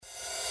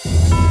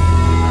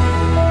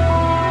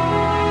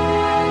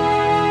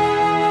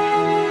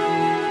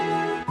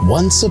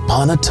Once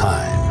upon a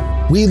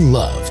time, we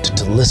loved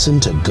to listen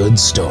to good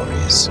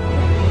stories.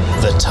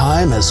 The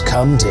time has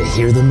come to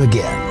hear them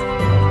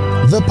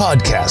again. The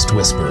Podcast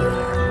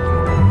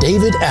Whisperer.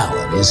 David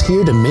Allen is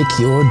here to make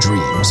your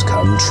dreams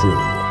come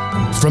true.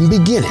 From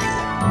beginning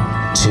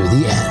to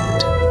the end.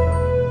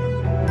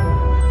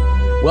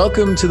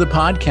 Welcome to the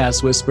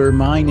Podcast Whisperer.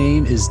 My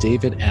name is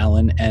David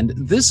Allen, and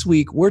this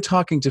week we're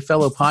talking to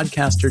fellow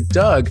podcaster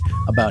Doug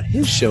about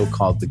his show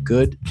called The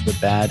Good, the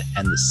Bad,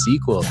 and the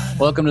Sequel.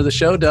 Welcome to the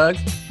show, Doug.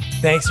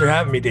 Thanks for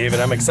having me, David.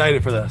 I'm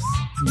excited for this.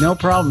 No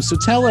problem. So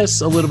tell us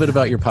a little bit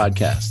about your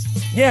podcast.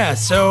 Yeah,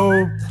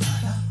 so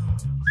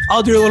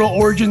I'll do a little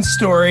origin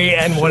story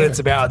and what it's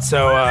about.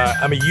 So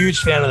I'm a huge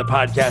fan of the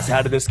podcast,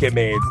 How Did This Get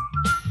Made?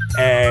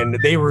 And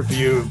they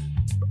review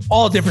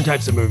all different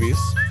types of movies.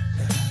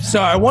 So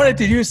I wanted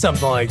to do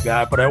something like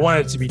that, but I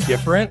wanted it to be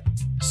different.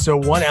 So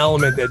one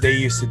element that they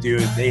used to do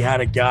is they had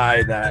a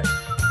guy that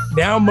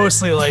now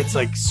mostly likes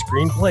like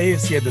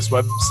screenplays. He had this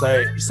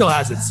website. He still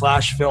has it,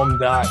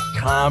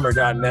 /film.com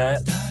or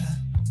 .net.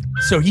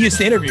 So he used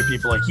to interview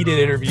people. Like he did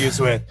interviews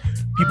with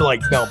people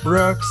like Mel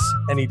Brooks,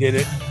 and he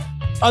did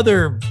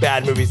other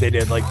bad movies they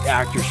did, like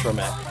actors from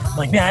it. I'm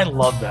like, man, I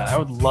love that. I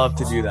would love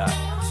to do that.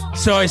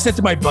 So I said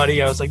to my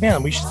buddy, I was like,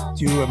 man, we should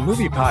do a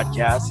movie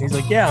podcast. And he's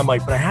like, yeah. I'm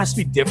like, but it has to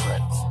be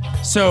different.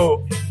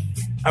 So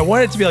I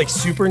want it to be like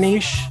super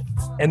niche.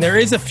 And there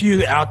is a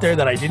few out there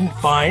that I didn't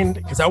find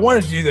because I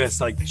wanted to do this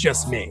like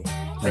just me.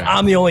 Like,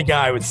 I'm the only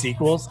guy with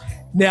sequels.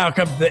 Now,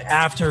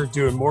 after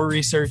doing more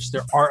research,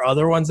 there are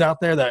other ones out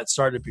there that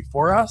started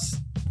before us,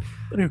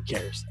 but who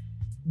cares?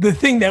 The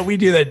thing that we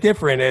do that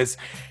different is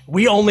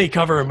we only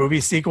cover a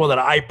movie sequel that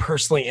I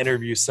personally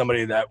interview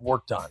somebody that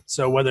worked on.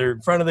 So whether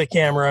in front of the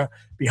camera,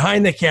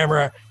 behind the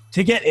camera,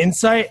 to get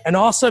insight and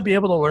also be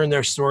able to learn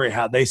their story,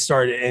 how they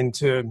started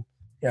into,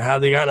 how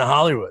they got into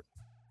Hollywood.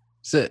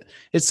 So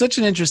it's such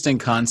an interesting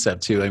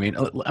concept too. I mean,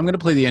 I'm going to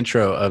play the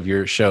intro of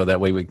your show. That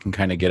way we can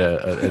kind of get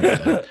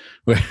I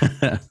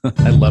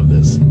love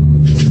this.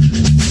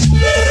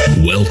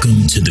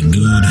 Welcome to The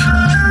Good,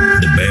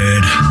 the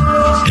Bad,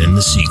 and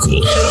the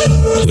Sequel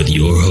with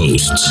your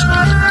hosts,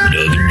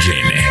 Doug and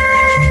Jamie.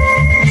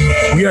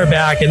 We are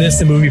back, and this is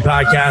the movie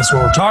podcast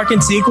where we're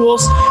talking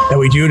sequels, and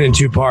we do it in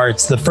two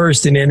parts. The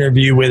first, an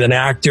interview with an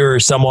actor or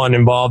someone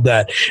involved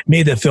that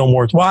made the film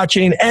worth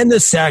watching, and the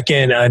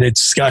second, a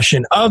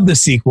discussion of the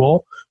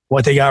sequel,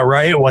 what they got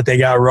right, what they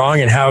got wrong,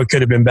 and how it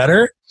could have been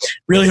better.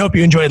 Really hope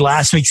you enjoyed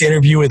last week's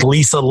interview with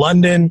Lisa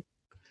London.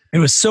 It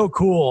was so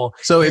cool.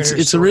 So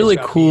it's a really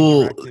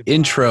cool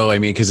intro. I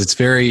mean, because it's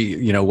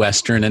very,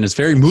 Western and it's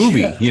very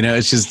movie,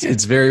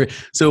 it's very,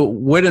 so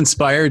what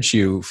inspired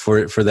you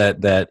for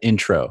that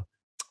intro?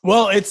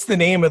 Well, it's the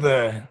name of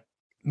the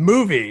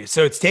movie.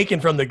 So it's taken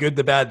from The Good,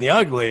 the Bad, and the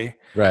Ugly.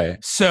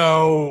 Right.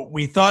 So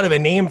we thought of a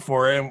name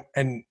for it.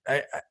 And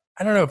I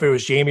don't know if it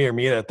was Jamie or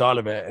me that thought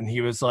of it. And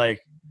he was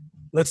like,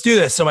 let's do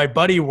this. So my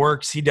buddy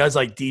he does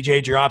like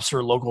DJ drops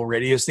for local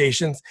radio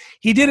stations.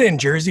 He did it in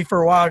Jersey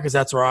for a while because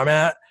that's where I'm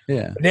at.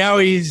 Yeah. But now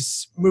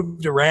he's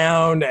moved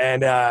around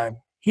and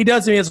he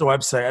has a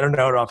website. I don't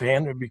know it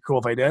offhand. It'd be cool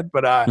if I did.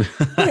 But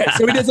yeah,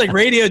 so he does like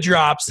radio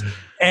drops.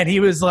 And he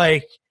was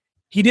like,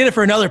 he did it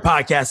for another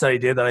podcast that I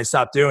did that I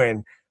stopped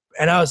doing.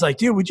 And I was like,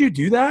 dude, would you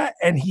do that?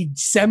 And he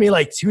sent me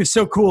he was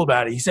so cool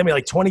about it. He sent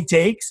me 20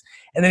 takes.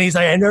 And then he's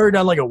like, I've never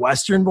done a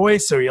Western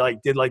voice. So he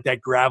did that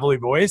gravelly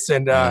voice.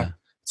 And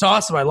it's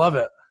awesome. I love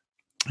it.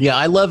 Yeah,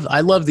 I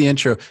love the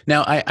intro.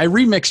 Now, I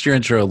remixed your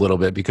intro a little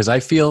bit because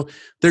I feel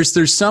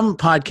there's some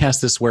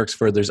podcasts this works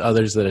for, there's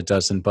others that it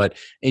doesn't. But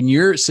in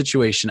your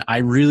situation, I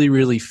really,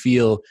 really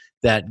feel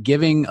that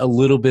giving a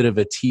little bit of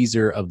a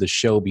teaser of the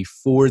show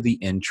before the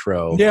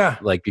intro,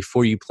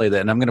 before you play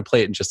that, and I'm going to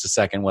play it in just a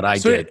second, what I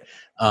did,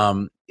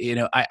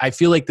 I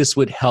feel like this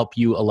would help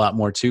you a lot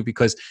more too,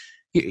 because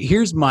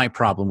here's my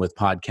problem with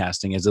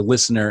podcasting as a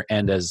listener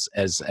and as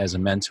a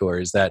mentor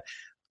is that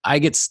I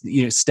get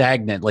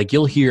stagnant. Like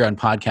you'll hear on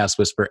Podcast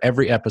Whisper,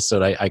 every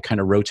episode I kind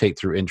of rotate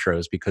through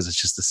intros because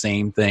it's just the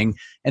same thing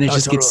and it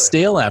gets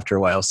stale after a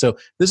while. So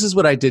this is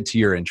what I did to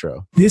your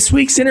intro. This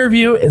week's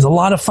interview is a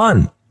lot of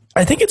fun.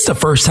 I think it's the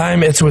first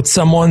time it's with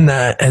someone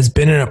that has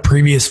been in a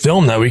previous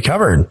film that we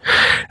covered.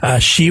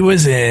 She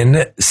was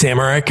in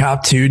Samurai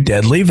Cop 2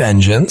 Deadly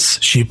Vengeance.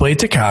 She played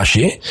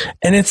Takashi,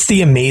 and it's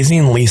the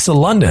amazing Lisa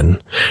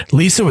London.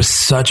 Lisa was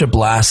such a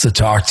blast to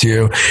talk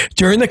to.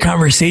 During the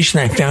conversation,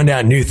 I found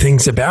out new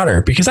things about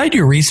her because I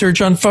do research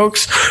on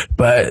folks,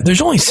 but there's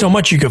only so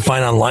much you can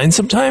find online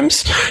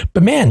sometimes.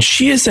 But man,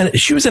 she was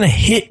in a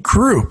hit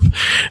group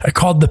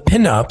called The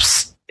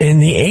Pinups in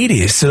the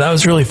 80s. So that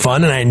was really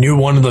fun. And I knew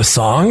one of the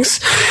songs.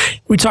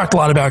 We talked a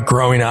lot about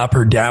growing up.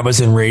 Her dad was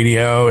in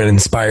radio and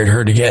inspired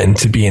her to get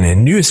into being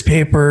in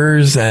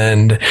newspapers.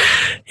 And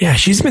yeah,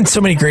 she's been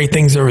so many great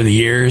things over the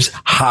years.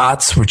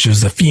 HOTS, which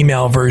is the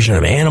female version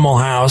of Animal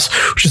House,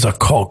 which is a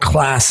cult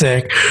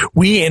classic.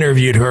 We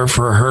interviewed her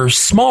for her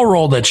small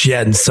role that she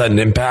had in Sudden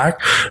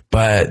Impact,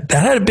 but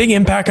that had a big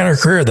impact on her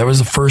career. That was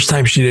the first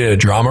time she did a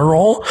drama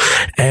role,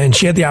 and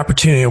she had the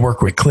opportunity to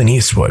work with Clint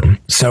Eastwood.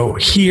 So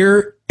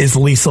here is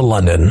Lisa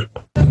London.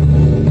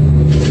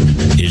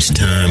 It's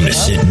time to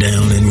sit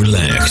down and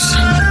relax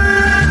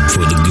for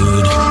the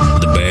good,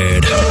 the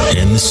bad,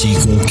 and the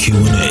sequel Q&A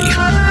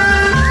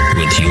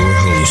with your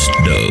host,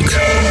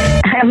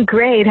 Doug. I'm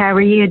great. How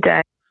are you,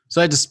 Doug? So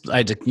I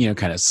had to,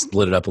 kind of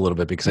split it up a little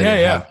bit because I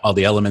didn't have all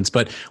the elements.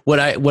 But what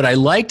I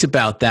liked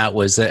about that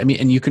was that,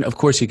 and you can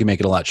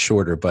make it a lot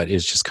shorter, but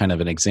it's just kind of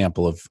an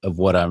example of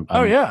what I'm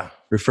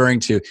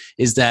referring to,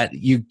 is that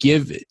you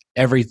give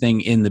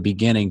everything in the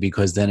beginning,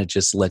 because then it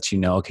just lets you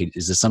know, okay,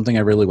 is this something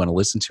I really want to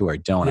listen to or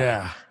don't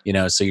I?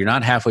 So you're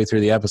not halfway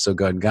through the episode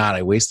going, God,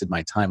 I wasted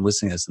my time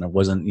listening to this and it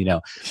wasn't,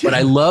 but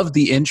I love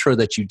the intro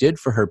that you did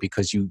for her,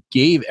 because you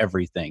gave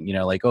everything,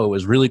 like, oh, it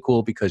was really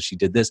cool because she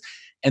did this.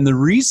 And the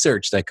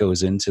research that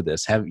goes into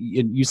this,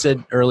 you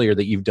said earlier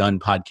that you've done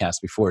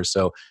podcasts before,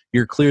 so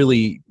you're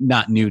clearly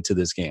not new to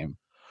this game.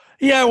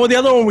 Yeah, well, the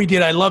other one we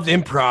did, I loved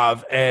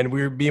improv, and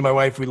me and my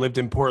wife, we lived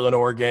in Portland,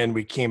 Oregon.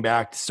 We came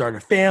back to start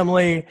a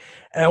family,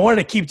 and I wanted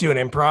to keep doing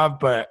improv,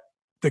 but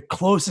the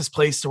closest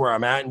place to where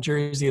I'm at in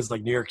Jersey is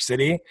like New York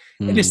City.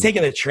 And just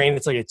taking the train,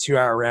 it's like a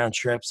 2-hour round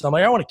trip. So I'm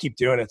like, I want to keep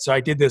doing it. So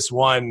I did this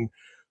one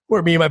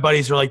where me and my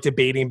buddies were like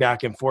debating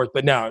back and forth,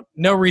 but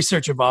no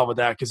research involved with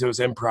that because it was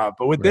improv.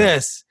 But with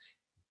this,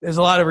 there's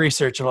a lot of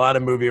research and a lot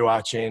of movie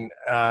watching.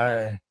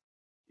 Can't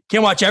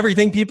watch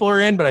everything people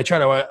are in, but I try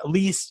to at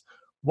least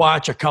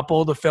watch a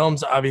couple of the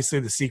films, obviously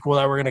the sequel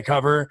that we're going to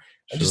cover,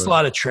 and just a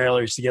lot of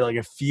trailers to get like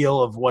a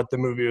feel of what the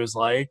movie was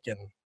like. And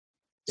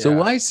so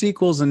why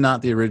sequels and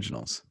not the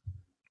originals?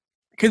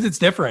 Because it's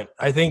different.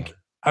 I think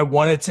I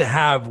wanted to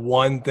have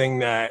one thing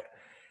that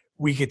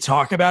we could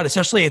talk about,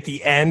 especially at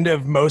the end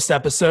of most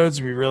episodes.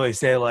 We really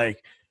say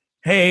like,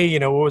 hey,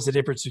 what was the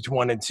difference between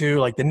 1 and 2?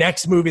 Like the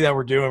next movie that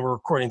we're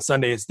recording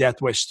Sunday is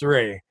Death Wish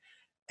 3.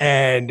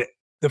 And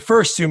the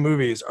first 2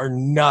 movies are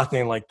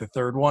nothing like the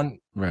third one.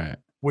 Right.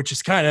 Which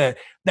is that's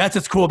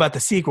what's cool about the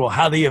sequel,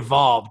 how they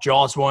evolve.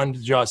 Jaws 1 to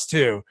Jaws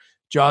 2.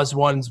 Jaws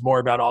 1's more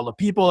about all the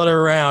people that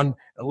are around,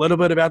 a little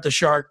bit about the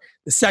shark.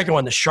 The second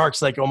one, the shark's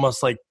like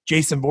almost like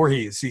Jason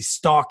Voorhees. He's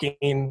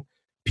stalking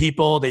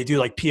people. They do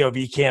like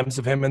POV cams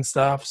of him and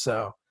stuff.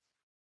 So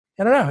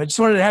I don't know. I just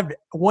wanted to have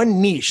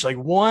one niche, like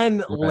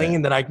one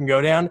lane that I can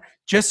go down,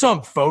 just so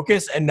I'm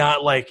focused and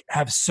not like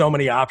have so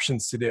many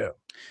options to do.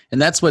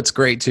 And that's what's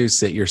great too, is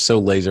that you're so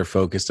laser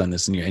focused on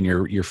this, and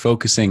you're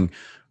focusing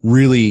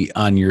really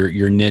on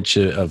your niche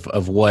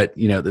of what,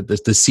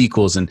 the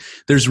sequels, and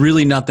there's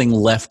really nothing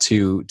left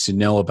to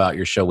know about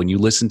your show. When you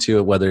listen to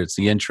it, whether it's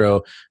the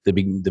intro, the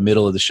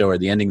middle of the show, or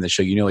the ending of the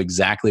show, you know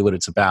exactly what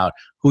it's about,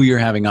 who you're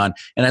having on.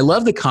 And I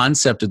love the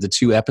concept of the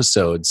 2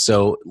 episodes.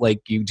 So like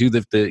you do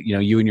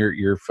you and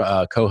your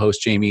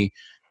co-host Jamie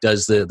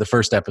does the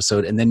first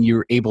episode, and then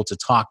you're able to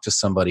talk to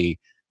somebody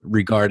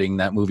regarding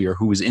that movie or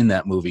who was in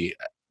that movie.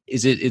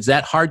 Is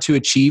that hard to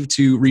achieve,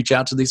 to reach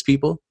out to these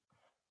people?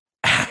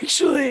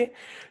 Actually,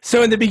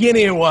 so in the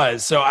beginning it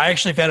was. So I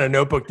actually found a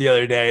notebook the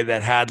other day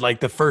that had like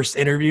the first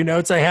interview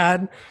notes I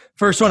had.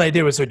 First one I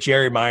did was with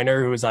Jerry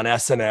Minor, who was on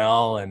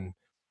SNL, and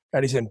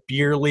he's in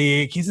Beer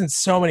League. He's in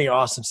so many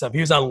awesome stuff. He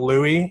was on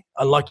Lucky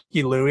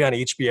Louie on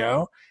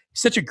HBO.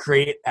 He's such a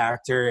great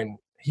actor, and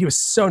he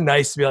was so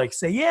nice to be like,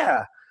 say,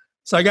 yeah.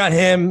 So I got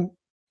him,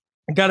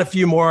 I got a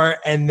few more,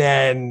 and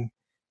then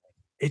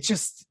it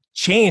just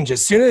changed.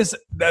 As soon as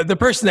the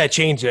person that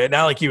changed it,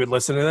 not like he would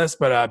listen to this,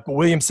 but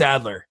William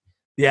Sadler,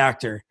 the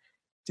actor,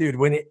 dude,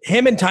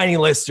 him and Tiny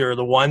Lister are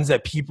the ones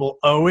that people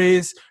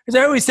always, because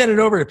I always send it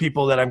over to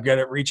people that I'm going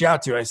to reach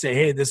out to. I say,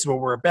 hey, this is what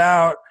we're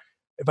about.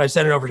 If I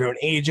send it over to an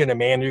agent, a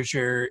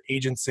manager,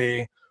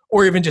 agency,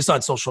 or even just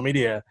on social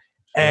media,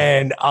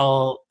 and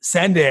I'll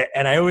send it,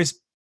 and I always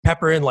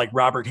pepper in like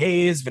Robert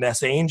Hayes,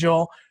 Vanessa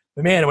Angel.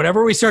 But man,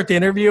 whenever we start the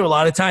interview, a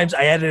lot of times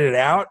I edit it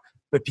out,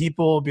 but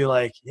people will be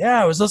like,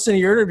 yeah, I was listening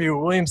to your interview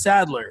with William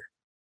Sadler.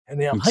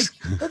 And I'm like,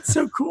 that's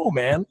so cool,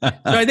 man. So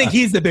I think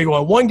he's the big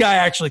one. One guy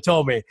actually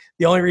told me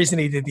the only reason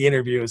he did the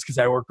interview is because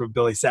I worked with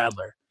Billy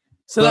Sadler.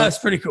 So that's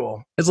pretty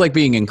cool. It's like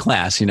being in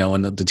class,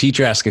 when the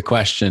teacher asks a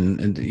question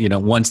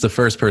and, once the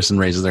first person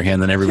raises their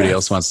hand, then everybody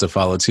else wants to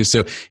follow too.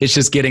 So it's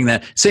just getting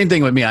that. Same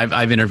thing with me.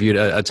 I've interviewed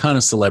a ton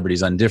of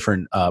celebrities on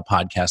different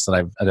podcasts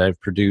that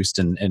I've produced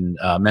and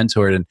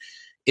mentored, and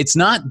it's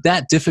not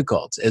that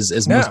difficult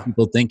as most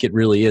people think it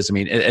really is. I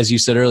mean, as you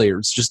said earlier,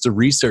 it's just a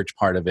research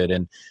part of it,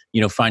 and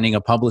finding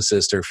a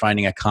publicist or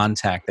finding a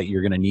contact that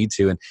you're going to need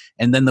to,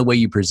 and then the way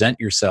you present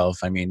yourself.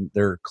 I mean,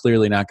 they're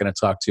clearly not going to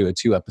talk to a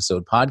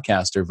 2-episode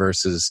podcaster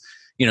versus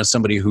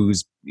somebody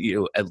who's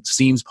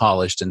seems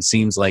polished and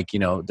seems like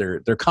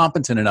they're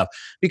competent enough.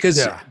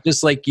 Because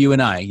just like you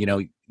and I,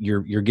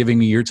 you're giving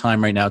me your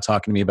time right now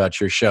talking to me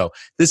about your show.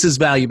 This is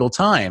valuable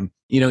time.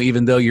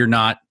 Even though you're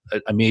not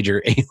a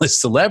major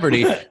A-list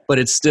celebrity, but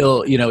it's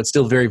still, it's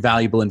still very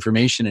valuable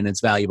information, and it's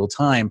valuable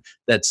time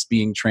that's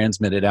being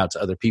transmitted out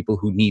to other people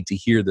who need to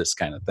hear this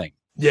kind of thing.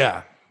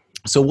 Yeah.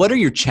 So what are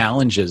your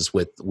challenges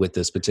with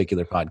this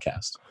particular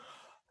podcast?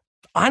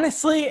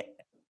 Honestly,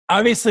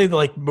 obviously,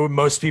 like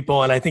most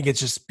people, and I think it's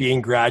just being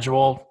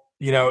gradual.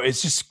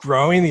 it's just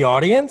growing the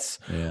audience.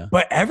 Yeah.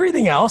 But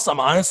everything else, I'm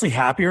honestly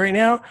happy right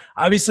now.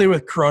 Obviously,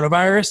 with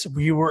coronavirus,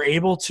 we were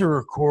able to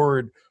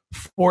record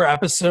 4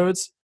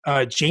 episodes.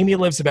 Jamie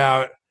lives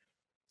about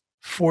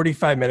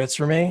 45 minutes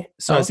from me.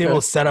 So I was able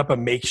to set up a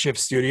makeshift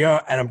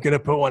studio, and I'm going to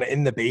put one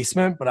in the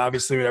basement, but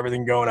obviously with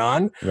everything going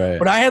on. Right.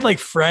 But I had like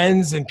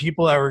friends and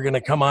people that were going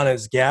to come on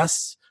as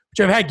guests, which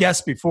I've had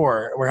guests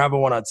before. We're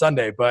having one on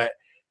Sunday, but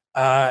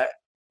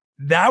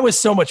that was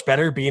so much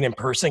better being in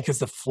person because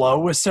the flow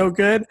was so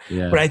good.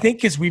 Yeah. But I think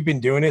because we've been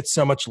doing it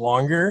so much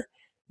longer,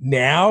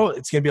 now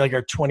it's going to be like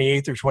our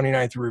 28th or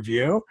 29th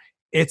review.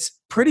 It's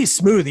pretty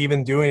smooth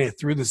even doing it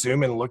through the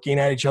Zoom and looking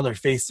at each other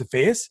face to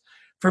face.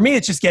 For me,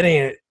 it's just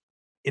getting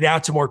it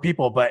out to more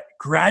people. But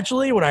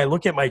gradually, when I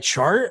look at my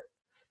chart,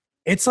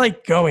 it's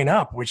like going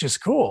up, which is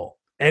cool.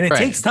 And it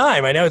takes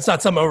time. I know it's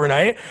not something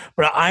overnight,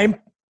 but I'm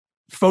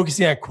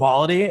focusing on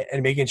quality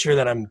and making sure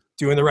that I'm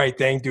doing the right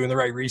thing, doing the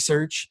right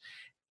research.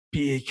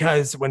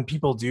 Because when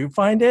people do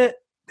find it,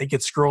 they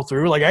could scroll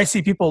through. Like I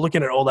see people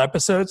looking at old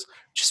episodes,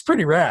 which is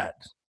pretty rad.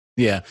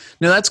 Yeah.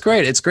 No, that's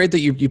great. It's great that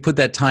you put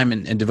that time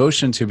and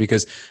devotion to,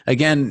 because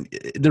again,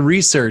 the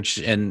research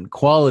and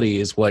quality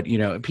is what,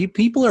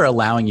 people are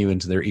allowing you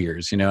into their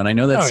ears, and I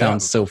know that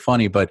sounds so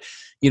funny, but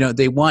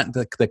they want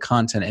the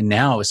content. And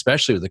now,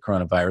 especially with the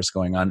coronavirus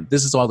going on,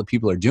 this is all that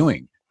people are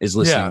doing, is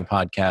listening to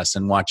podcasts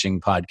and watching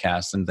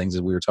podcasts and things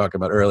that we were talking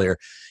about earlier.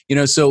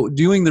 So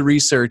doing the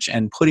research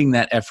and putting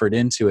that effort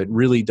into it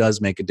really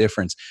does make a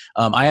difference.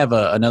 I have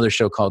another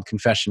show called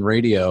Confession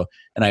Radio,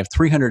 and I have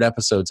 300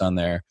 episodes on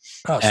there.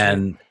 Oh,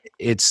 and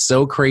it's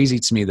so crazy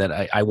to me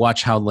that I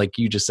watch how, like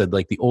you just said,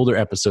 like the older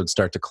episodes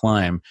start to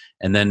climb,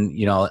 and then,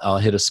 I'll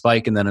hit a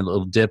spike and then a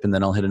little dip, and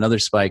then I'll hit another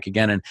spike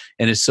again. And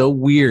it's so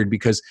weird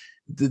because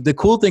the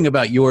cool thing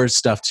about your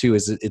stuff too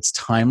is it's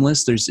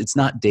timeless. It's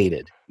not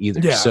dated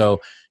either. Yeah.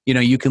 So,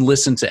 you can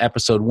listen to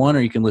episode 1 or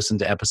you can listen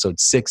to episode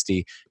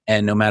 60,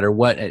 and no matter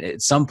what,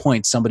 at some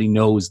point somebody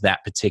knows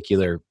that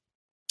particular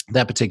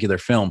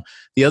film.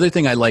 The other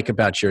thing I like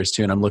about yours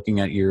too, and I'm looking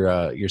at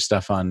your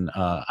stuff on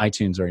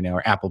iTunes right now,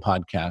 or Apple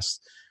Podcasts,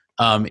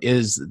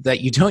 is that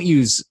you don't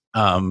use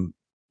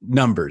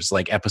numbers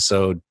like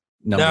episode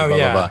number,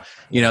 blah,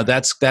 blah.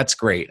 That's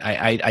great.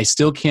 I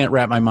still can't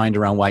wrap my mind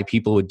around why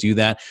people would do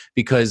that,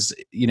 because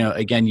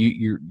again,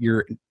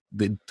 you're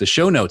the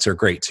show notes are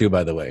great too,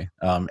 by the way.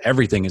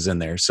 Everything is in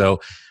there.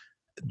 So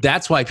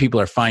that's why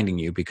people are finding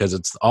you, because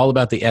it's all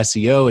about the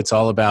SEO. It's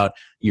all about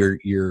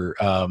your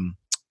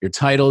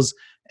titles.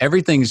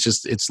 Everything's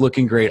it's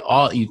looking great.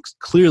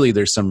 Clearly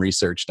there's some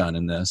research done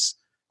in this.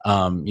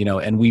 And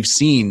I've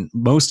seen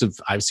most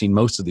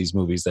of these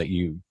movies that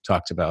you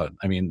talked about.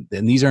 I mean,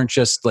 and these aren't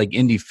just like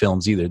indie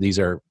films either. These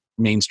are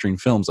mainstream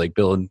films like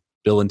Bill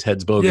and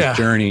Ted's Bogus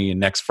Journey and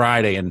Next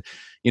Friday. And,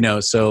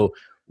 so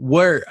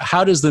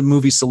how does the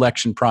movie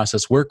selection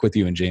process work with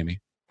you and Jamie?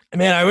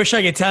 Man, I wish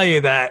I could tell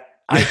you that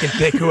I can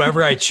pick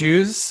whoever I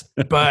choose,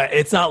 but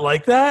it's not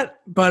like that.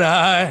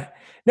 But,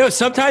 no,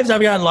 sometimes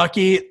I've gotten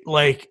lucky.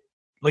 Like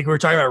we were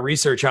talking about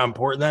research, how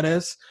important that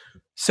is.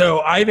 So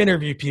I've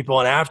interviewed people,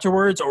 and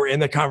afterwards or in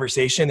the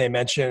conversation, they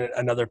mention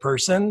another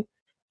person.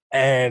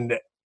 And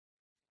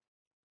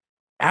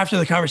after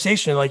the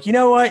conversation, like, you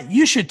know what?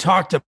 You should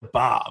talk to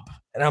Bob.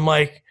 And I'm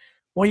like,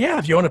 well, yeah,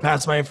 if you want to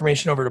pass my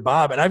information over to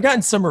Bob. And I've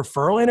gotten some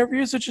referral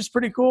interviews, which is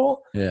pretty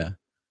cool. Yeah.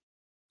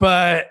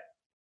 But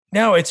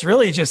no, it's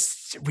really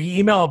just we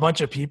email a bunch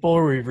of people,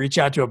 or we reach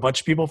out to a bunch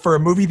of people for a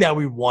movie that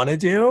we want to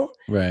do.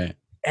 Right.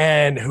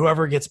 And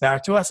whoever gets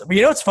back to us. But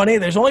it's funny.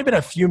 There's only been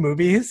a few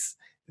movies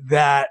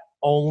that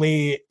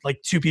only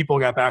like 2 people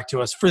got back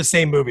to us for the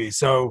same movie.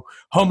 So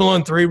Home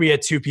Alone 3, we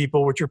had 2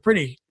 people, which were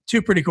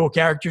two pretty cool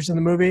characters in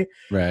the movie.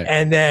 Right.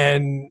 And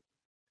then,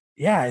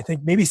 I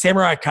think maybe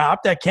Samurai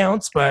Cop, that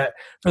counts. But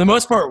for the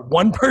most part,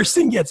 1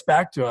 person gets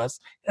back to us.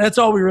 And that's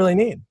all we really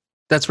need.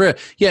 That's rare.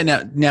 Yeah.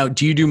 Now,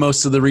 do you do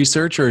most of the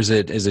research, or is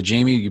it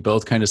Jamie? You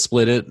both kind of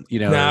split it,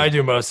 No, I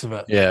do most of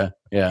it. Yeah.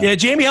 Yeah.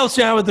 Jamie helps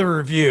me out with the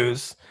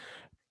reviews.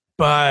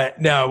 But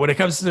no, when it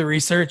comes to the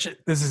research,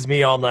 this is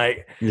me all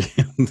night.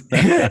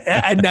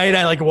 At night,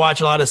 I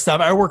watch a lot of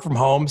stuff. I work from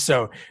home,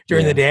 so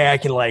during the day, I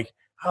can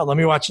let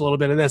me watch a little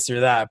bit of this or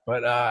that.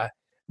 But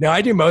no,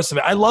 I do most of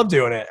it. I love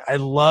doing it. I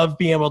love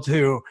being able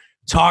to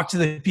talk to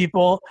the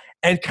people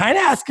and kind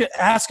of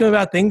ask them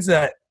about things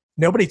that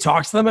nobody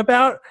talks to them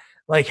about,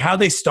 like how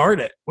they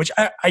started, which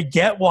I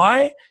get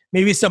why.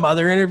 Maybe some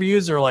other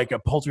interviews are like a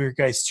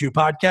Poltergeist 2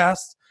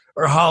 podcast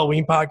or a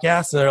Halloween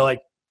podcast, and they're like,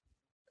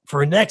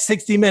 for the next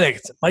 60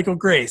 minutes, Michael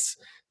Grace,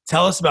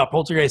 tell us about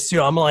Poltergeist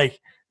 2. I'm like,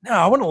 no,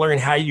 I want to learn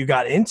how you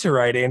got into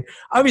writing.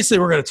 Obviously,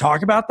 we're going to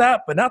talk about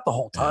that, but not the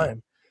whole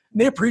time.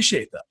 And they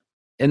appreciate that.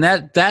 and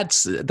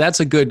that's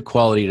a good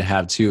quality to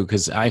have too,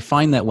 because I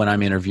find that when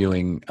I'm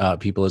interviewing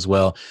people as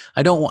well,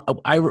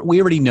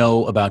 we already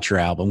know about your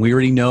album, we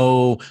already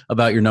know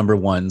about your number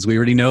ones, we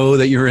already know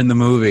that you're in the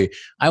movie.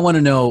 I want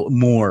to know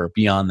more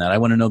beyond that. I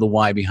want to know the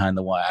why behind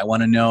the why. I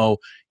want to know,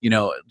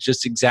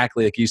 just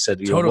exactly like you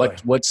said, Totally.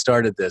 what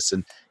started this,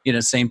 and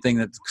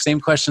same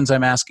questions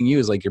I'm asking you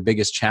is like your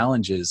biggest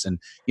challenges, and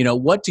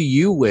what do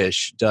you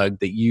wish, Doug,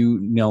 that you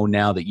know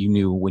now that you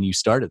knew when you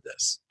started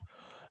this?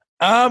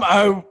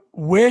 I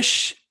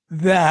wish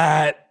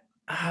that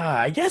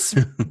I guess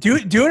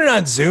doing it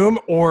on Zoom,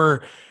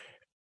 or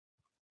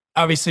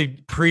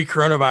obviously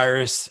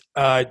pre-coronavirus,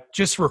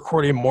 just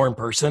recording more in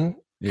person,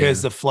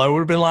 because the flow would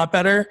have been a lot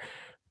better.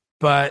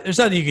 But there's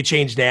nothing you could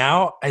change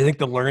now. I think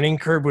the learning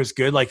curve was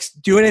good. Like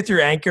doing it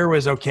through Anchor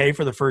was okay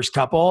for the first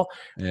couple.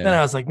 Yeah. Then I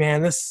was like,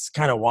 man, this is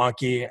kind of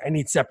wonky. I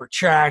need separate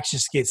tracks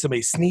just to get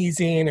somebody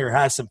sneezing or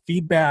has some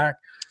feedback.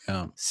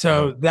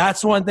 So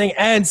that's one thing.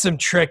 And some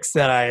tricks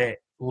that I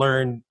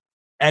learned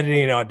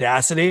editing in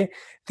Audacity,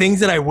 things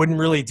that I wouldn't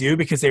really do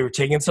because they were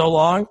taking so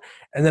long.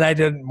 And then I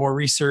did more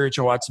research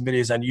and watched some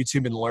videos on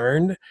YouTube and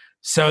learned.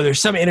 So there's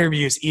some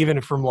interviews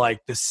even from like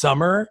the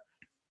summer,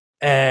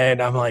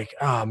 and I'm like,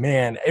 oh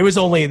man, that was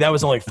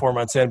only 4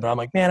 months in, but I'm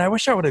like, man, I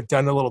wish I would have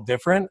done a little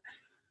different.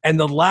 And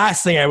the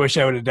last thing I wish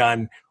I would have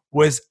done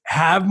was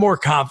have more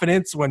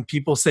confidence when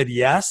people said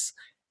yes.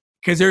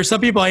 Because there are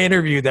some people I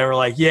interviewed that were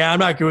like, yeah, I'm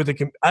not good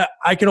with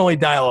I can only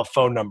dial a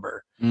phone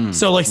number.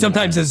 So like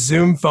sometimes a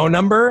Zoom phone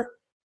number,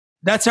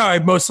 that's how I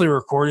mostly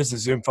record, is a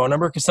Zoom phone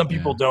number, because some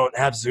people don't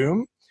have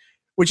Zoom,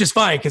 which is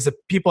fine, because the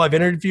people I've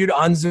interviewed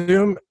on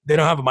Zoom, they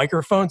don't have a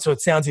microphone, so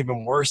it sounds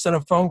even worse than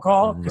a phone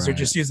call because they're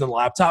just using a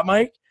laptop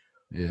mic.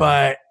 Yeah.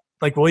 But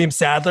like William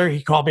Sadler,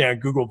 he called me on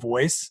Google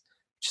Voice,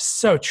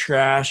 just so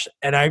trash,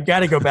 and I've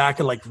got to go back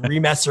and like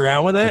mess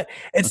around with it.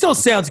 It still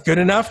sounds good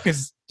enough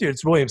because, dude,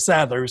 it's William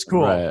Sadler. It was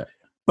cool. Right.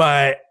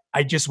 But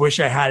I just wish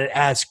I had it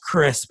as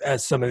crisp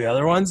as some of the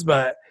other ones,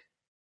 but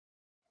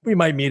we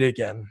might meet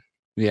again.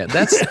 Yeah,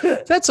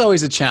 that's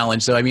always a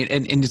challenge. So, I mean,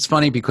 and it's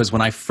funny because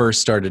when I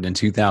first started in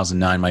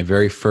 2009, my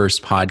very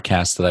first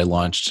podcast that I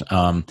launched,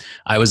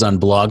 I was on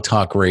Blog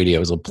Talk Radio. It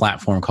was a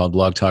platform called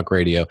Blog Talk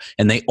Radio,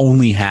 and they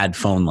only had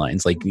phone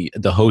lines. Like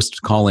the host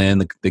would call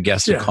in, the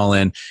guest would call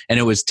in, and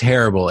it was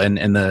terrible. And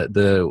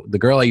the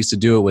girl I used to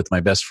do it with, my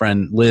best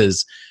friend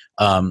Liz,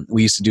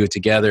 we used to do it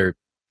together.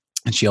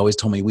 And she always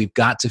told me, we've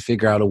got to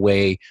figure out a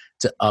way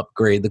to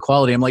upgrade the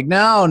quality. I'm like,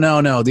 no.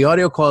 The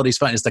audio quality is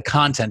fine. It's the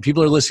content.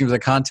 People are listening to the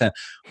content.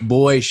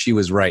 Boy, she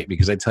was right.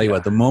 Because I tell you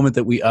what, the moment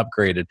that we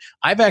upgraded,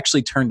 I've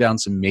actually turned down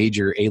some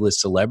major A-list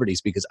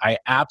celebrities because I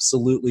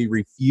absolutely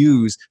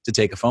refuse to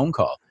take a phone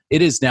call.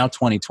 It is now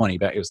 2020.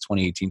 Back it was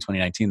 2018,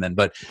 2019 then.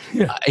 But,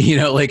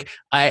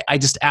 I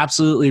just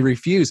absolutely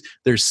refuse.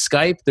 There's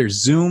Skype, there's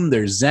Zoom,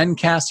 there's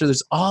Zencastr.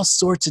 There's all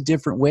sorts of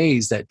different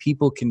ways that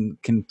people can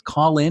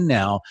call in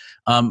now.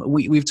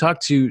 We've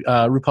talked to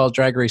RuPaul's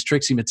Drag Race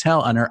Trixie Mattel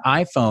on her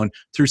iPhone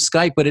through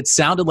Skype, but it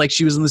sounded like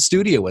she was in the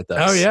studio with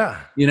us. Oh, yeah.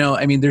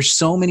 I mean, there's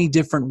so many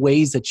different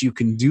ways that you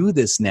can do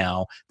this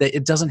now that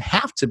it doesn't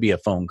have to be a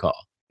phone call,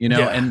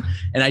 and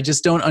I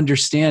just don't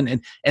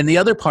understand. And the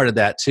other part of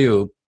that,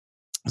 too,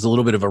 is a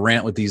little bit of a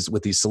rant with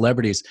these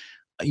celebrities.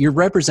 You're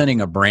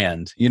representing a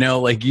brand,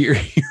 like you're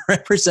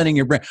representing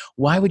your brand.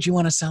 Why would you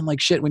want to sound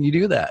like shit when you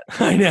do that?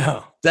 I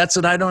know. That's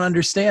what I don't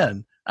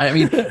understand. I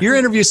mean, your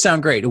interviews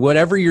sound great.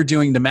 Whatever you're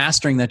doing, the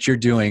mastering that you're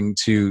doing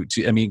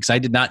because I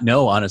did not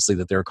know, honestly,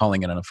 that they were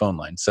calling it on a phone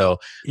line. So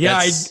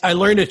yeah, I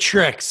learned a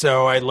trick.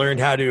 So I learned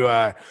how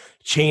to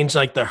change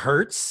like the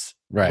hertz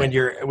when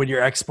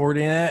you're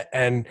exporting it.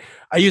 And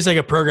I use like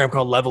a program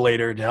called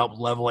Levelator to help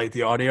levelate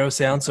the audio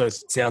sound so it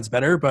sounds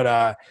better. But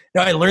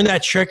I learned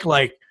that trick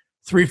like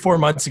 3-4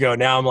 months ago.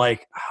 Now I'm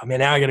like, oh man,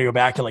 now I got to go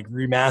back and like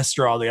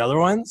remaster all the other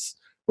ones,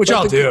 which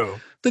I'll do.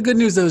 The good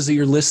news though is that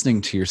you're listening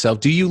to yourself.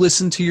 Do you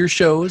listen to your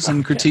shows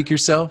and critique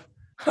yourself?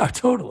 Oh,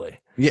 totally.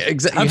 Yeah,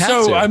 exactly.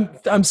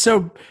 I'm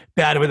so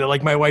bad with it.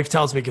 Like my wife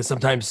tells me, because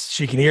sometimes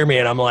she can hear me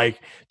and I'm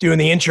like doing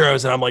the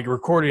intros and I'm like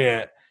recording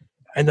it,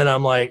 and then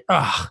I'm like,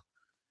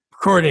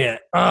 recording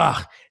it.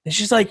 And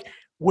she's like,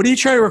 what are you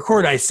trying to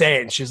record? I say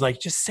it. And she's like,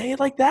 just say it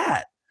like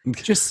that.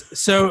 Just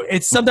so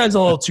it's sometimes a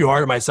little too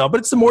hard on myself,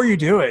 but it's the more you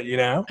do it,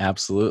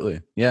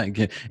 Absolutely. Yeah.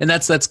 And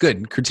that's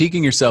good.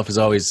 Critiquing yourself is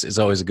always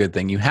a good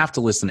thing. You have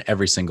to listen to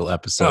every single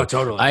episode. Oh,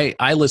 totally.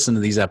 I listen to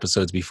these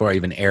episodes before I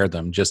even air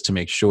them, just to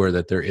make sure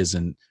that there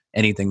isn't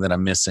anything that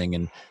I'm missing,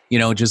 and,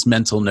 just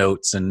mental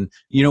notes. And,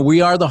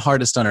 we are the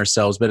hardest on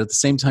ourselves, but at the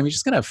same time, you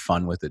just got to have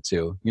fun with it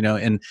too,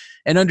 and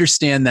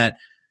understand that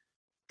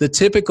the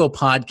typical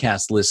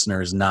podcast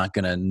listener is not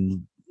going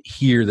to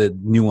hear the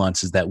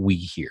nuances that we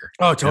hear.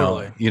 Oh,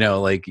 totally.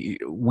 Like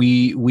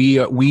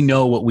we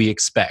know what we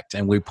expect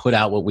and we put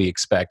out what we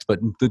expect, but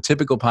the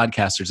typical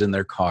podcaster's in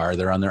their car,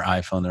 they're on their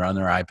iPhone, they're on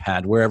their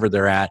iPad, wherever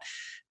they're at,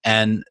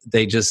 and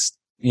they just,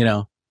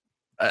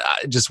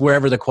 just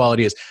wherever the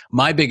quality is.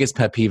 My biggest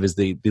pet peeve is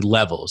the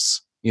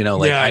levels, I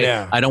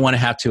don't want to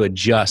have to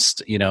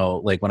adjust,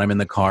 like when I'm in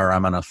the car, or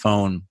I'm on a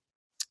phone,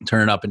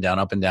 turn it up and down,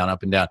 up and down,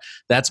 up and down.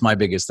 That's my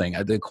biggest thing.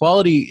 The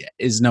quality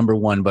is number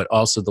one, but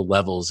also the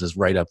levels is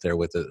right up there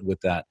with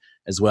that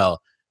as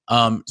well.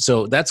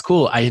 So that's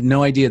cool. I had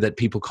no idea that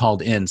people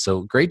called in.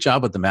 So great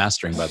job with the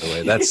mastering, by the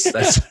way.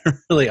 That's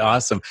really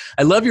awesome.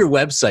 I love your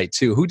website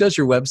too. Who does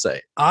your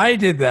website? I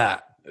did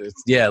that.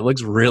 Yeah, it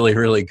looks really,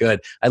 really good.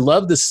 I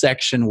love the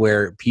section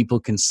where people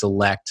can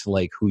select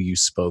like who you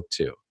spoke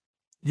to.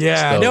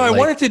 Yeah, So, no, I like-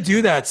 wanted to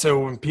do that. So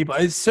when people,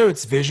 so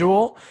it's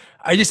visual.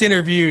 I just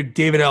interviewed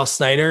David L.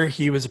 Snyder.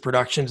 He was a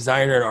production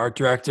designer and art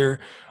director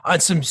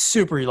on some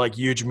super like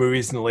huge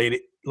movies in the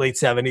late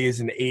 70s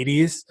and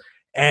 80s.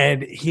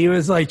 And he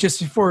was like, just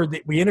before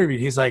we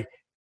interviewed, he's like,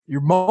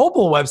 your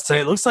mobile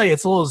website looks like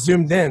it's a little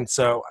zoomed in.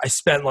 So I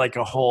spent like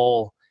a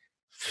whole,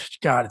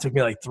 God, it took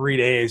me like 3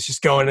 days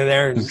just going in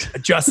there and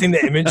adjusting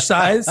the image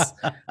size.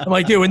 I'm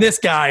like, dude, when this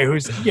guy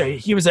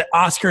he was an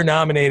Oscar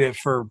nominated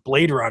for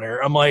Blade Runner.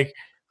 I'm like,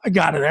 I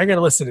got it. I got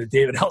to listen to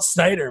David L.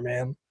 Snyder,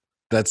 man.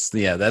 That's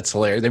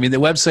hilarious. I mean, the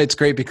website's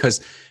great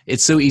because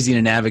it's so easy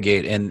to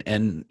navigate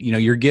and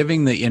you're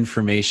giving the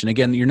information.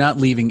 Again, you're not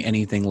leaving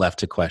anything left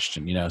to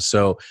question,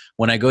 So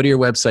when I go to your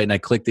website and I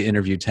click the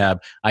interview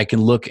tab, I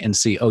can look and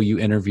see, oh, you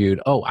interviewed,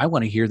 oh, I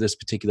want to hear this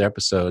particular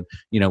episode,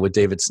 with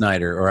David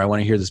Snyder, or I want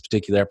to hear this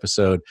particular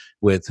episode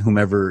with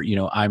whomever,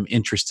 I'm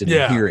interested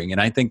in hearing. And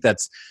I think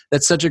that's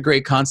such a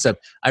great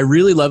concept. I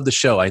really love the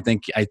show. I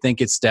think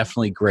it's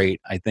definitely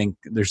great. I think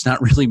there's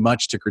not really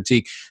much to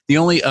critique. The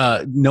only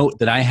note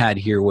that I had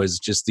here was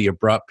just the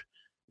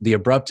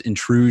abrupt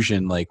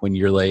intrusion, like when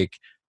you're like,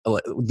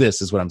 this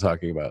is what I'm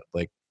talking about.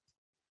 Like,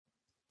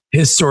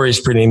 his story is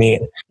pretty neat.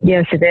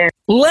 Yes, it is.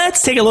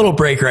 Let's take a little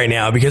break right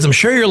now because I'm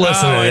sure you're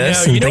listening to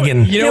this and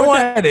thinking, you know what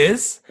that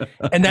is?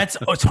 And that's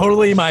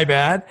totally my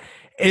bad.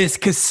 Is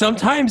because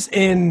sometimes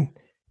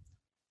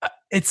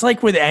it's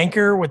like with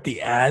Anchor with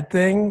the ad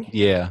thing.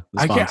 Yeah.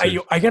 I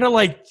gotta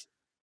like,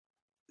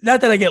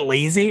 not that I get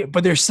lazy,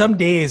 but there's some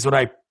days when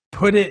I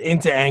put it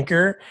into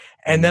Anchor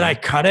and then I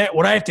cut it.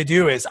 What I have to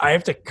do is I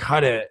have to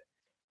cut it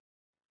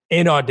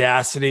in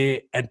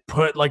Audacity and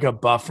put like a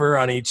buffer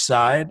on each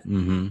side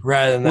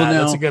rather than that.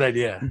 Well, that's a good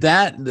idea.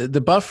 That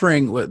the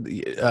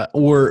buffering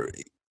or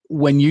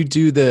when you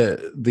do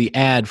the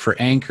ad for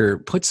Anchor,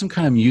 put some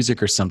kind of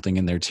music or something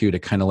in there too to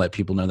kind of let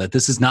people know that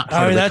this is not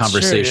part of the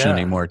conversation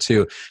anymore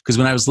too. Because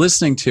when I was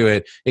listening to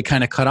it, it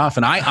kind of cut off,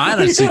 and I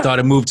honestly thought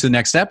it moved to the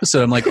next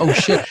episode. I'm like, oh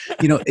shit,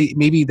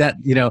 maybe that,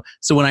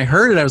 So when I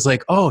heard it, I was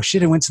like, oh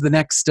shit, it went to the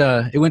next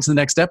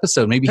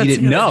episode. Maybe he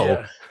didn't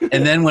know.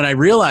 And then when I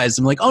realized,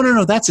 I'm like, oh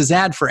no, that's his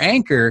ad for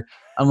Anchor.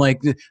 I'm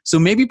like, so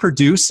maybe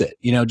produce it,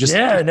 just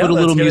put a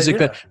little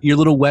music, your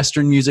little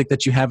Western music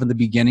that you have in the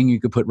beginning, you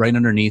could put right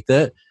underneath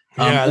it.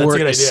 Or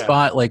a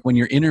spot like when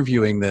you're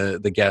interviewing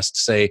the guest,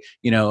 say,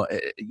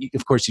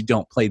 of course you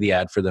don't play the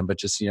ad for them, but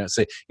just,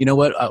 say, you know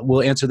what,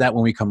 we'll answer that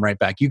when we come right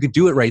back. You could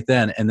do it right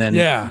then and then,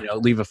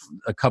 leave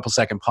a couple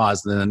second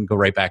pause and then go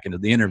right back into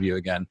the interview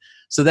again.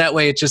 So that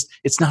way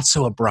it's not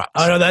so abrupt.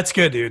 Oh no, that's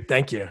good, dude.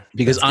 Thank you.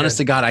 Because honest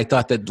to God, I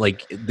thought that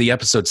like the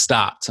episode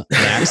stopped on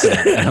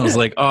accident. And I was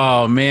like,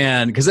 oh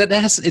man, because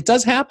it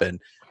does happen.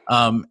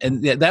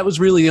 And that was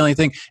really the only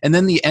thing. And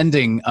then the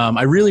ending,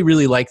 I really,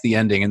 really like the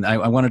ending, and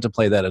I wanted to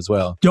play that as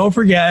well. Don't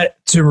forget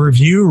to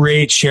review,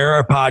 rate, share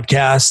our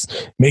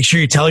podcast. Make sure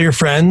you tell your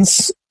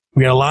friends.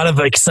 We got a lot of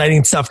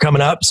exciting stuff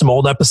coming up, some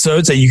old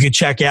episodes that you could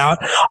check out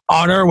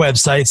on our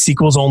website,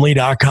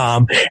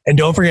 sequelsonly.com. And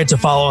don't forget to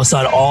follow us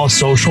on all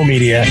social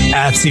media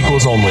at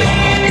Sequels Only.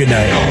 Good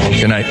night.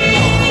 Good night.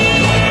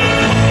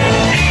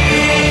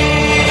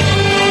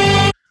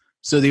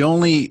 So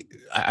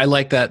I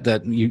like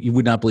that you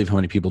would not believe how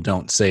many people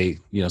don't say,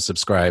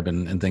 subscribe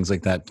and things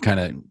like that, kind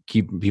of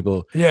keep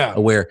people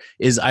aware,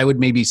 is I would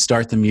maybe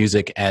start the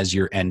music as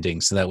your ending.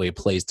 So that way it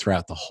plays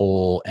throughout the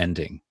whole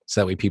ending. So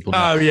that way people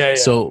know. Oh, yeah.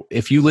 So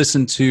if you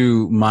listen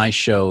to my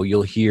show,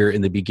 you'll hear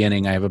in the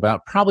beginning, I have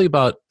probably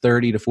about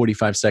 30 to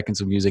 45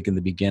 seconds of music in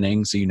the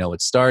beginning. So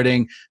it's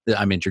starting, that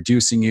I'm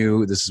introducing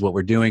you, this is what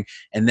we're doing.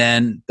 And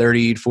then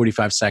 30 to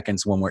 45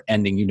 seconds when we're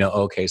ending,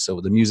 okay,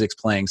 so the music's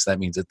playing, so that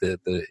means that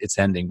it's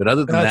ending. But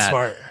other than That's that,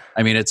 smart.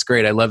 I mean, it's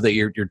great. I love that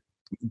you're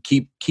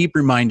keep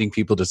reminding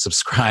people to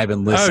subscribe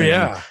and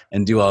listen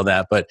and do all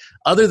that. But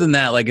other than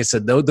that, like I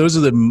said, those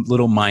are the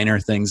little minor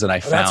things that I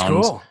found.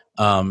 That's cool.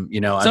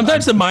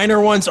 Sometimes the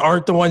minor ones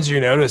aren't the ones you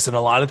notice in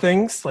a lot of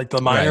things, like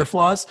the minor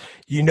flaws.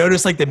 You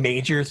notice like the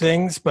major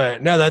things,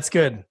 but no, that's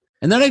good.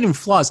 And they're not even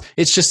flaws.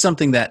 It's just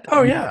something that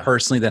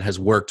personally that has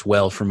worked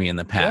well for me in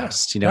the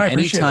past.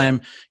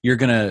 Anytime you're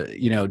going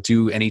to,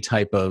 do any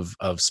type of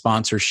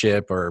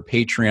sponsorship or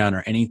Patreon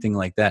or anything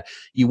like that,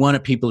 you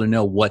want people to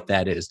know what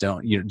that is.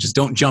 Don't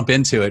jump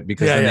into it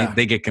because then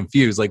they get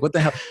confused. Like, what the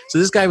hell? So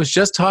this guy was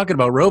just talking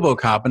about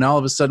RoboCop and all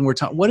of a sudden we're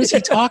talking, what is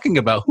he talking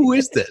about? Who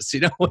is this?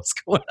 What's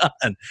going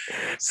on?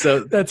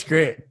 So that's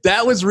great.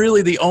 That was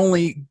really the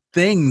only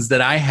things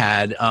that I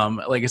had.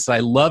 Like I said, I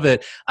love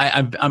it.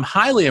 I'm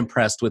highly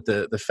impressed with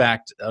the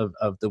fact of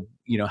the,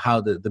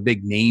 how the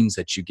big names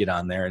that you get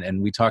on there.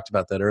 And we talked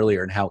about that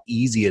earlier and how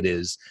easy it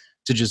is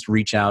to just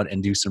reach out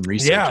and do some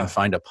research and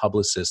find a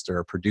publicist or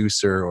a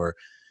producer or,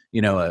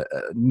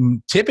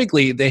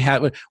 typically they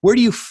have, where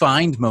do you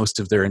find most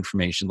of their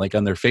information? Like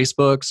on their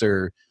Facebooks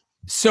or?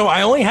 So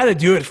I only had to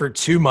do it for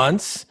 2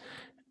 months.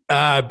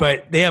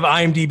 But they have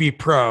IMDb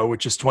Pro,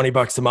 which is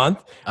 $20 a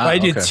month. I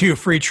did 2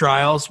 free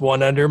trials,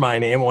 one under my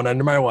name, one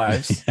under my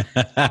wife's.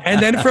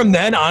 And then from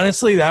then,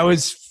 honestly, that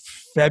was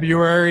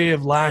February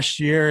of last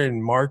year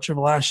and March of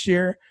last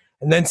year.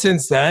 And then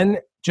since then,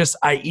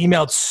 I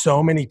emailed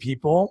so many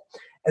people.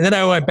 And then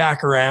I went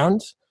back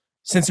around.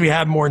 Since we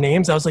have more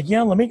names, I was like,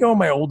 let me go in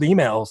my old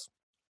emails.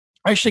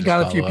 I actually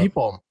got a few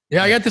people.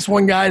 Yeah, I got this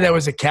one guy that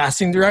was a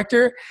casting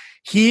director.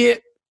 He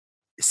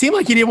seemed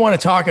like he didn't want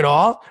to talk at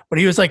all, but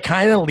he was like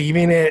kind of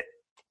leaving it.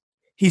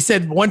 He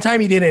said one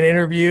time he did an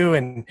interview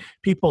and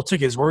people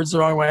took his words the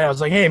wrong way. I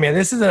was like, hey man,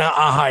 this isn't an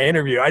AHA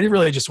interview. I didn't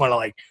really just want to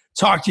like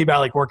talk to you about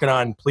like working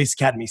on Police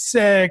Academy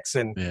 6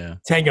 and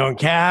Tango and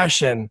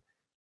Cash. And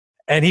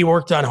he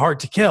worked on Hard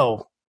to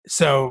Kill.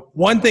 So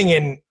one thing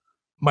in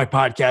my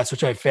podcast,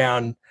 which I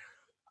found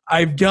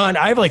I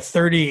have like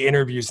 30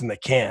 interviews in the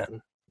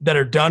can that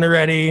are done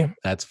already.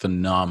 That's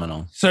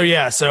phenomenal. So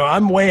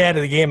I'm way ahead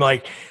of the game.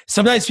 Like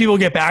sometimes people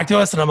get back to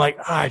us and I'm like,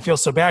 I feel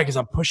so bad because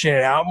I'm pushing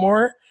it out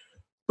more.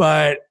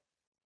 But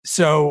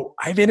so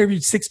I've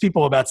interviewed 6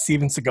 people about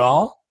Steven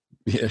Seagal.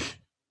 Yeah.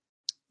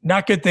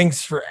 Not good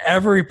things for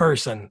every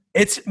person.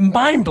 It's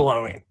mind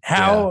blowing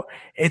how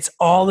it's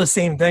all the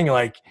same thing.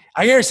 Like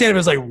I can understand if it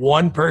was like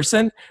one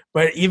person,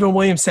 but even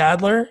William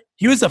Sadler,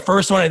 he was the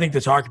first one I think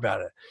to talk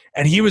about it.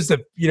 And he was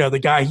the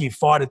guy he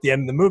fought at the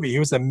end of the movie. He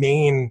was the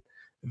main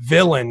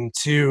villain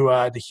to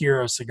the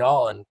hero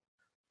Seagal, and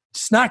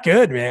it's not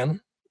good, man.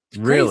 It's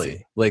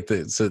really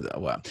crazy.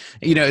 Wow.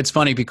 It's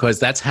funny because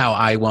that's how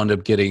I wound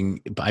up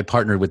I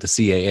partnered with the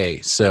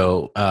CAA.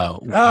 So I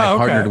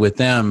partnered with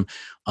them.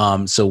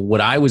 So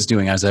what I was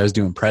doing as I was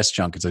doing press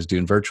junkets, I was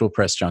doing virtual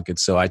press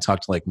junkets. So I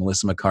talked to like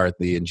Melissa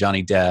McCarthy and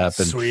Johnny Depp,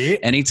 and Sweet.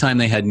 Anytime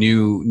they had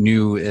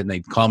new, and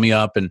they'd call me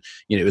up, and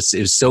it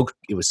was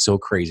so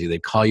crazy.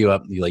 They'd call you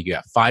up, you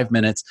got 5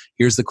 minutes.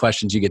 Here's the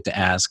questions you get to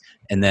ask,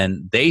 and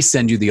then they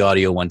send you the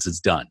audio once it's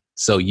done.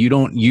 So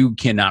you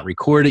cannot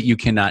record it. You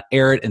cannot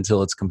air it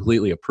until it's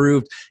completely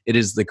approved. It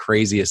is the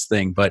craziest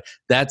thing. But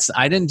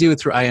I didn't do it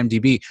through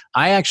IMDb.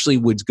 I actually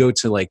would go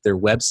to like their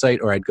website,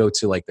 or I'd go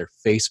to like their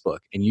Facebook,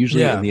 and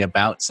usually in the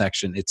about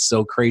section, it's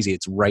so crazy.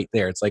 It's right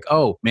there. It's like,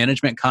 oh,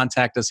 management,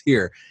 contact us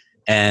here.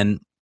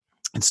 And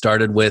it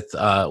started with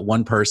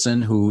one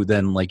person who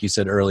then, like you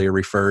said earlier,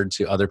 referred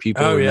to other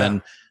people, and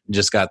then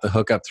just got the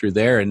hookup through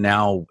there. And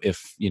now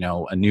if,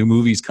 a new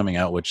movie's coming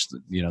out, which,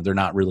 they're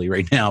not really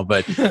right now,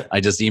 but I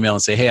just email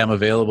and say, hey, I'm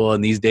available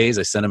in these days.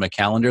 I send them a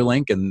calendar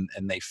link and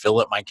they fill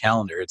up my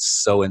calendar. It's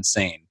so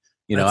insane.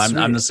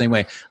 I'm the same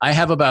way. I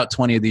have about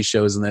 20 of these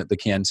shows in the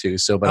can too.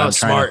 So, but I'm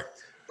trying to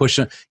push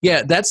them.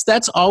 Yeah,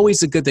 that's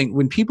always a good thing.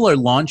 When people are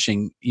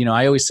launching,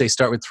 I always say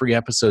start with 3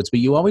 episodes, but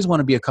you always want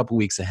to be a couple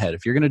weeks ahead.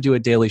 If you're going to do a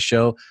daily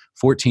show,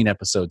 14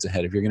 episodes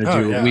ahead. If you're going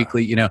to do a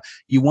weekly,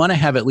 you want to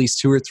have at least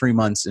 2 or 3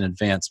 months in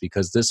advance,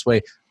 because this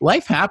way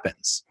life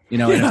happens.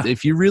 And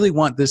if you really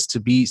want this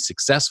to be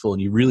successful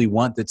and you really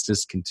want this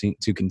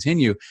to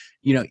continue,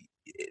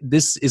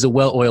 this is a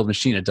well-oiled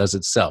machine. It does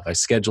itself. I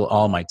schedule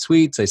all my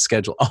tweets. I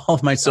schedule all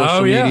of my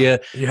social media.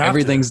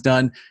 Everything's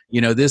done.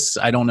 This,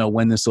 I don't know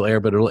when this will air,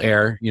 but it'll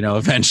air,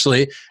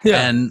 eventually.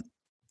 Yeah. And,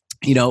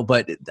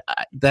 but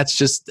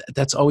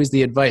that's always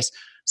the advice.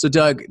 So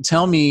Doug,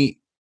 tell me,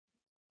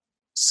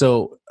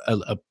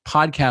 a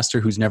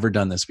podcaster who's never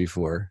done this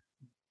before,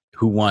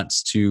 who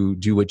wants to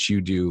do what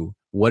you do,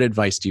 what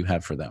advice do you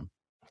have for them?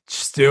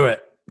 Just do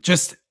it.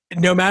 Just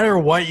no matter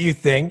what you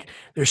think,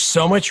 there's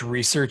so much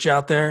research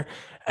out there.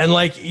 And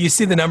like, you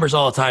see the numbers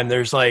all the time.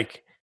 There's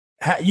like,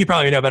 you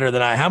probably know better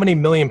than I, how many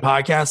million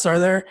podcasts are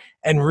there?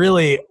 And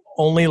really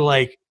only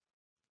I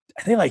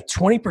think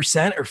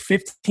 20% or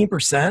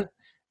 15%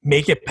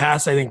 make it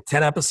past, 10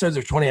 episodes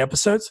or 20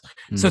 episodes.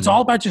 Mm-hmm. So it's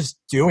all about just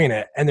doing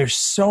it. And there's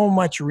so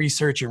much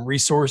research and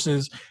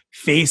resources,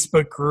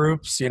 Facebook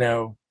groups,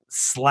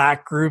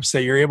 Slack groups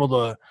that you're able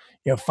to,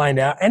 find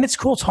out. And it's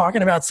cool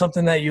talking about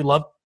something that you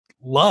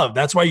love.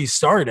 That's why you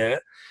start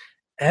it.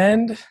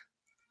 And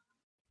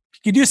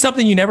you do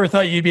something you never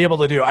thought you'd be able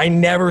to do. I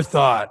never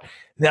thought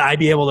that I'd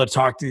be able to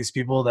talk to these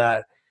people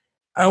that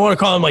I don't want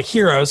to call them like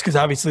heroes, because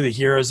obviously the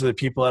heroes are the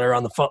people that are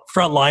on the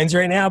front lines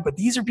right now. But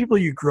these are people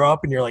you grew up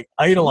and you're like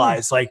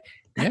idolized. Like,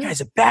 that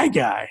guy's a bad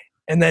guy.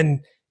 And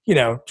then,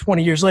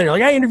 20 years later,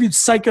 like I interviewed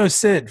Psycho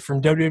Sid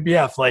from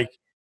WWF. Like,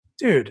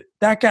 dude,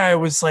 that guy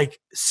was like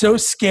so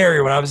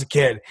scary when I was a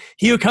kid.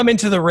 He would come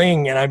into the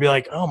ring and I'd be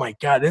like, oh my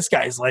God, this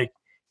guy's like,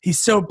 he's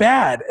so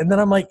bad. And then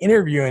I'm like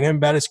interviewing him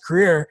about his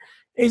career.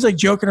 And he's like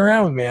joking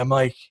around with me. I'm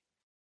like,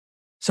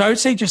 so I would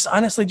say just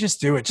honestly,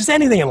 just do it. Just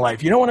anything in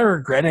life. You don't want to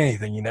regret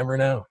anything. You never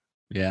know.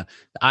 Yeah.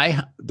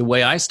 The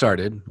way I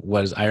started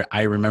was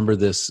I remember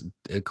this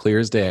clear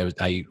as day.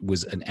 I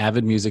was an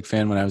avid music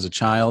fan when I was a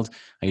child.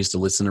 I used to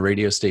listen to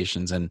radio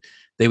stations, and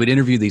they would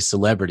interview these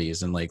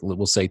celebrities, and like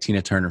we'll say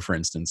Tina Turner, for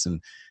instance,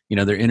 and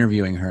they're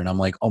interviewing her, and I'm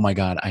like, oh my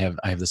God, I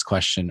have this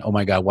question. Oh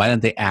my God, why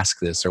didn't they ask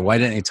this, or why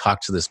didn't they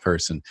talk to this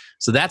person?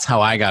 So that's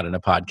how I got into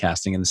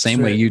podcasting. In the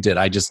same way you did,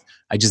 I just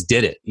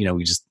did it.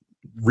 We just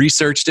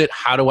researched it.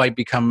 How do I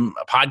become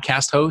a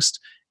podcast host?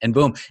 And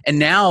boom. And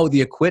now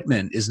the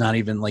equipment is not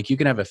even like, you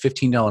can have a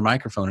 $15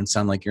 microphone and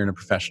sound like you're in a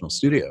professional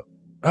studio.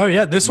 Oh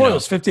yeah. This one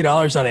was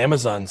 $50 on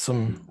Amazon.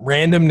 Some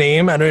random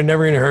name. I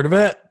never even heard of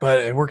it,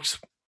 but it works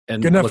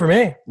good enough for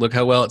me. Look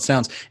how well it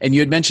sounds. And you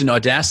had mentioned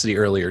Audacity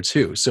earlier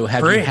too. So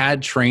have you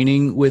had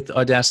training with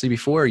Audacity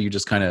before, or you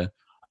just kind of...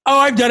 Oh,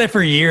 I've done it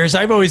for years.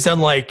 I've always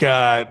done like,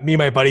 me and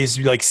my buddies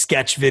do like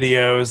sketch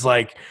videos,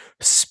 like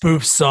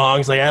spoof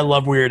songs. Like I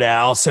love Weird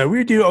Al. So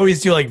we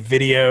always do like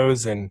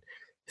videos and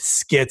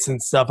skits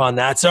and stuff on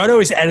that. So I'd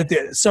always edit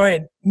it. So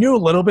I knew a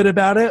little bit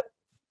about it,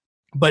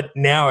 but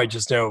now I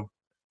know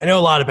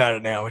a lot about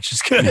it now, which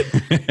is good.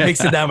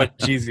 Makes it that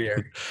much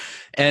easier.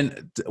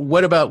 And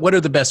what are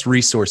the best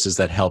resources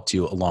that helped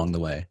you along the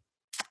way?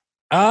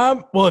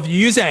 Well, if you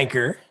use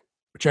Anchor,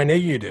 which I know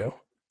you do,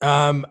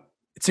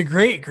 it's a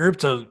great group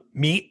to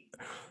meet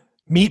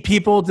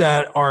people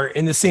that are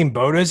in the same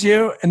boat as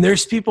you. And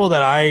there's people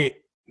that I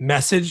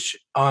message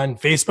on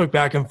Facebook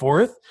back and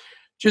forth,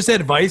 just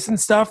advice and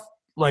stuff.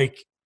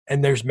 Like,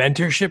 and there's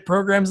mentorship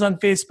programs on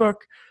Facebook.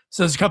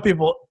 So there's a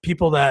couple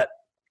people that,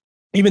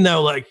 even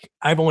though like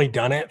I've only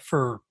done it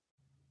for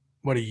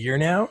a year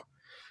now,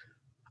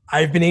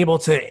 I've been able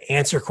to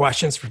answer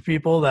questions for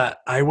people that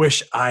I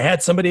wish I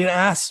had somebody to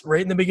ask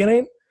right in the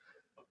beginning.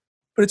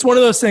 But it's one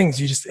of those things,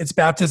 it's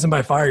baptism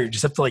by fire. You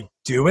just have to like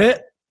do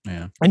it.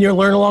 Yeah. And you'll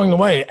learn along the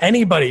way.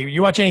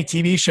 You watch any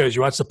TV shows,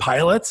 you watch the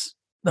pilot's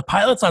not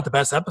the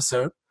best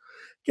episode.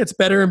 It gets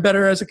better and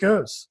better as it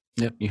goes.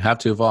 Yep. You have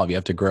to evolve. You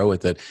have to grow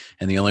with it.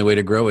 And the only way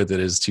to grow with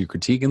it is to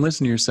critique and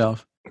listen to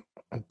yourself.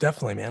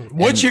 Definitely, man.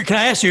 Can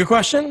I ask you a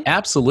question?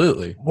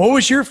 Absolutely. What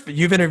was you've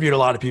interviewed a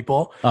lot of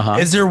people. Uh-huh.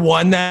 Is there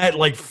one that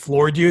like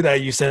floored you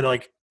that you said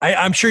like,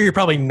 I'm sure you're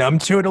probably numb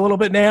to it a little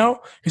bit now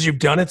because you've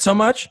done it so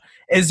much.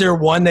 Is there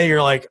one that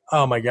you're like,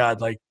 oh my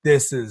God, like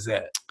this is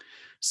it?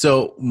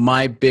 So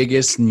my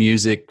biggest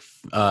music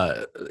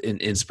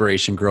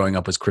inspiration growing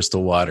up was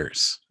Crystal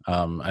Waters.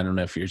 I don't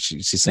know if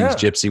she sings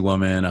Gypsy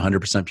Woman,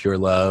 100% Pure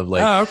Love.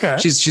 Like, okay.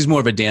 She's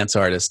more of a dance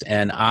artist,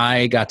 and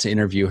I got to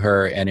interview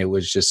her, and it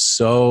was just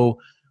so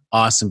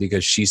awesome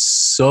because she's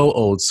so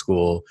old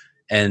school.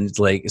 And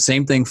like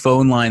same thing,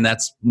 phone line.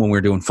 That's when we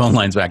were doing phone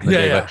lines back in the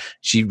day. Yeah. But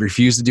she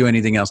refused to do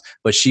anything else.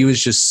 But she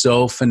was just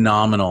so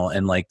phenomenal.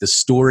 And like the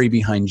story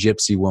behind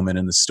Gypsy Woman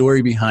and the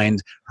story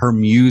behind her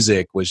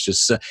music was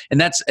just so,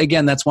 and that's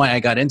why I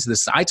got into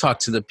this. I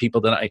talked to the people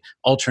that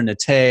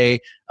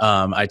Alternate.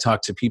 I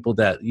talked to people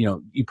that,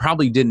 you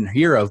probably didn't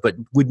hear of, but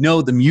would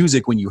know the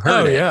music when you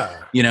heard it.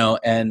 Yeah.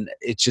 And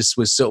it just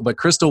was so, but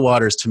Crystal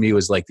Waters to me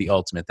was like the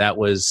ultimate. That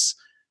was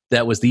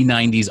the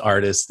 90s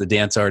artist, the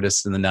dance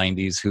artist in the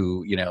 90s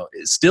who,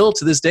 still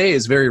to this day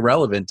is very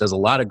relevant, does a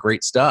lot of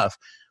great stuff.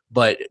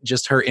 But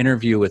just her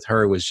interview with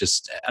her was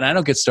just, and I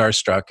don't get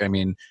starstruck. I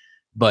mean,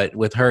 but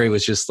with her, it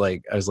was just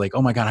like, I was like,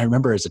 oh my God, I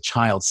remember as a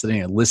child sitting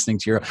and listening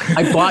to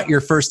I bought your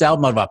first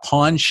album out of a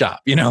pawn shop,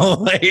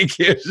 like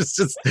it was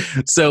just,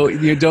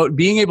 so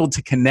being able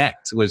to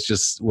connect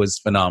was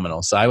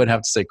phenomenal. So I would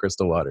have to say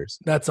Crystal Waters.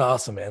 That's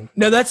awesome, man.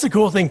 No, that's the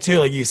cool thing too.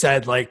 Like you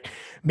said, like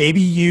maybe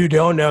you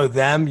don't know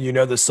them, you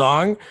know the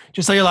song.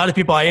 Just like a lot of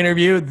people I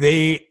interview,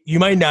 you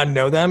might not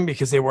know them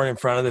because they weren't in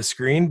front of the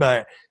screen,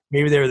 but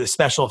maybe they were the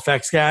special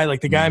effects guy.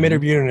 Like the guy I'm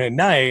interviewing at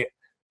night,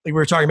 like we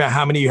were talking about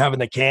how many you have in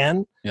the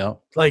can. Yeah.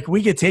 Like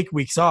we could take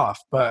weeks off,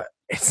 but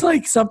it's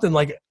like something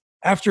like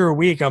after a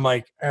week, I'm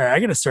like, all right, I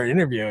got to start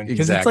interviewing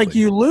because it's like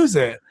you lose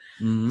it.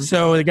 Mm-hmm.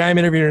 So the guy I'm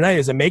interviewing tonight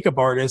is a makeup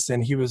artist,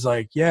 and he was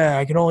like, yeah,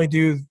 I can only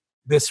do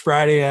this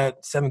Friday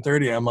at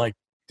 7:30. I'm like,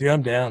 dude,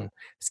 I'm down.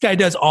 This guy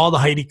does all the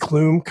Heidi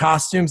Klum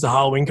costumes, the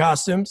Halloween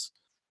costumes.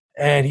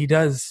 And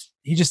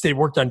they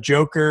worked on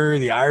Joker,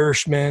 The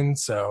Irishman.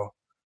 So.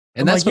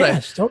 And that's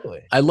what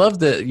totally. I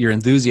love your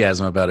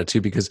enthusiasm about it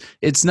too, because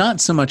it's not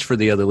so much for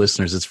the other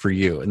listeners, it's for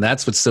you. And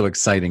that's what's so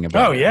exciting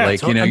about it.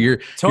 Like, you're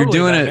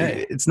doing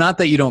it. It's not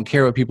that you don't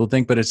care what people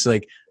think, but it's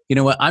like, you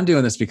know what, I'm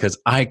doing this because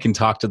I can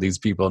talk to these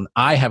people and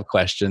I have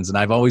questions and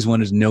I've always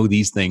wanted to know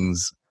these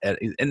things.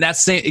 And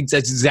that's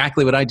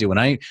exactly what I do. And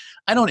I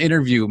don't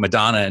interview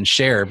Madonna and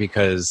Cher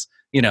because,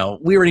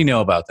 we already know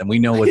about them. We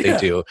know what they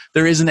do.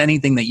 There isn't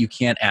anything that you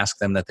can't ask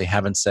them that they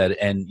haven't said.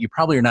 And you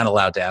probably are not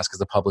allowed to ask because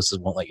the publicist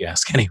won't let you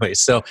ask anyway.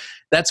 So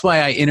that's why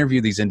I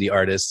interview these indie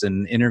artists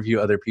and interview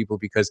other people,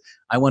 because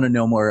I want to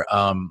know more.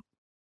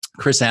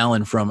 Chris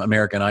Allen from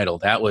American Idol.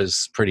 That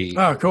was pretty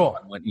cool.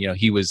 When,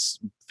 he was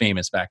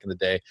famous back in the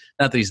day.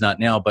 Not that he's not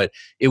now, but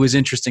it was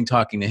interesting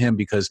talking to him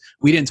because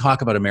we didn't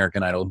talk about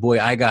American Idol. Boy,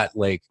 I got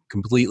like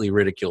completely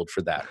ridiculed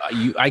for that.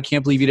 I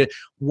can't believe you did.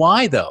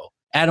 Why though?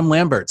 Adam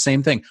Lambert,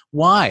 same thing.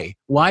 Why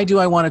do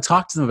I want to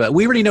talk to them about it?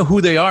 We already know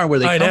who they are, where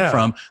they come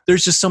from.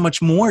 There's just so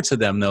much more to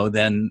them though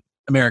than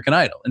American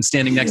Idol and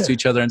standing next to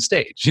each other on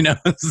stage,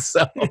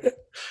 so,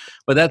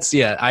 but that's,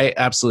 I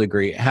absolutely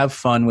agree. Have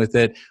fun with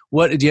it.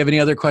 Do you have any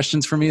other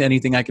questions for me?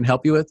 Anything I can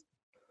help you with?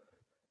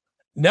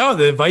 No,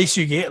 the advice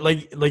you get,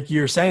 like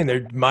you were saying,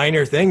 they're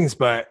minor things,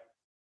 but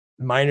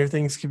minor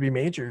things could be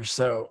major.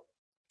 So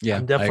yeah,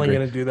 I'm definitely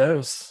going to do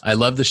those. I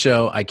love the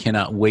show. I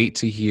cannot wait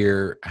to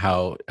hear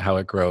how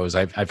it grows.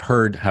 I've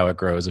heard how it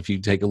grows. If you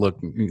take a look,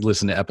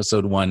 listen to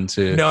episode 1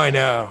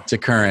 to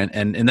current,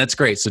 and that's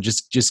great. So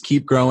just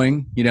keep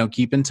growing.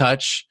 Keep in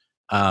touch.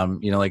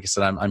 Like I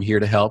said, I'm here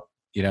to help.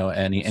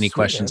 Any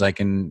questions I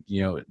can.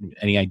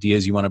 Any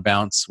ideas you want to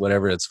bounce,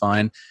 whatever, it's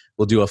fine.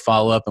 We'll do a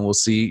follow up, and we'll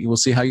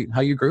see how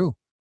you grew.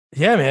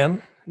 Yeah,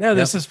 man. No,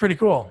 this is pretty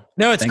cool.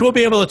 No, it's cool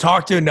being able to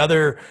talk to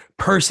another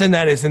person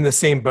that is in the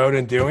same boat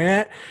and doing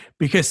it,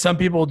 because some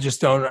people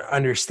just don't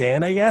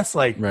understand, I guess,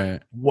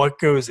 what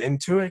goes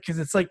into it. Because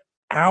it's like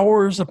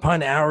hours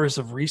upon hours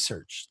of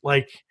research,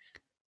 like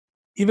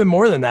even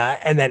more than that.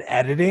 And then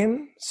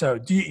editing. So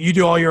do you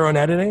do all your own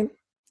editing?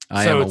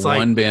 I am a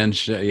one-man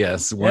show.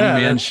 Yes,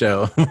 one-man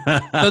show. So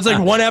it's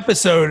like one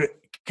episode.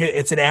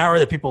 It's an hour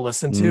that people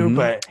listen to,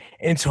 but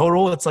in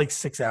total, it's like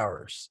 6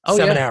 hours,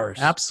 7 hours.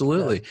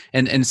 Absolutely.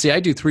 Yeah. And see,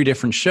 I do 3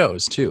 different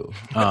shows too.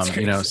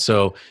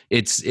 So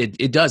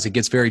it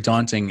gets very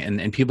daunting,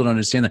 and people don't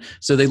understand that.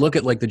 So they look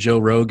at like the Joe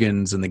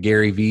Rogans and the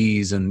Gary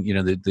V's and,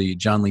 the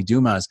John Lee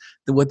Dumas.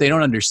 What they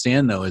don't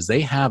understand though, is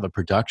they have a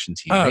production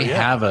team. They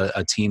have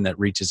a team that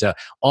reaches out.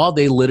 All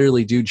they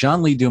literally do,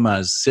 John Lee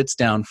Dumas sits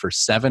down for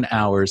 7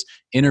 hours,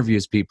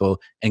 interviews people,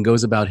 and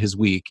goes about his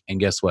week. And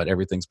guess what?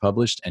 Everything's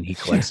published, and he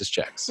collects his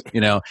checks,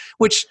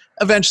 which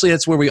eventually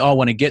that's where we all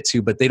want to get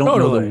to, but they don't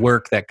know the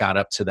work that got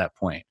up to that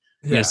point.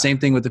 Same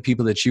thing with the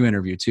people that you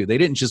interview too. They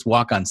didn't just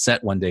walk on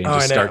set one day and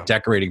just start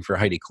decorating for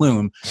Heidi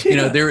Klum.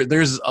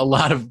 There's a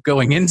lot of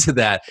going into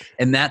that.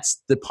 And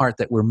that's the part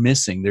that we're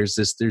missing. There's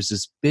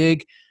this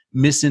big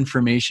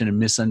misinformation and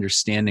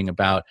misunderstanding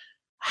about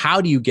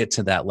how do you get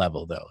to that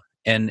level though.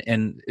 And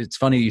it's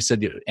funny you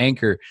said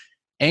Anchor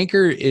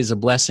is a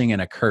blessing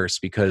and a curse,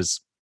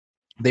 because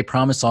they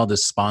promise all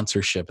this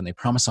sponsorship and they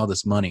promise all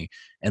this money.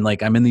 And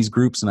like, I'm in these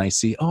groups and I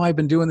see, I've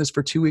been doing this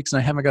for 2 weeks and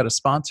I haven't got a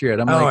sponsor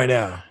yet. I'm I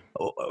know.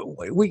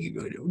 We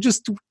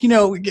just,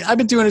 I've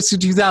been doing this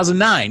since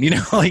 2009,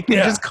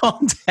 just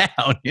calm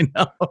down,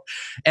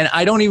 and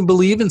I don't even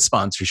believe in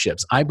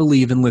sponsorships. I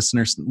believe in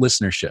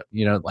listenership.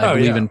 I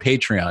believe in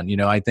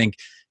Patreon. I think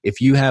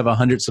if you have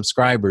 100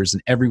 subscribers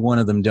and every one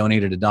of them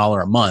donated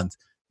 $1 a month,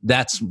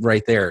 that's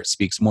right there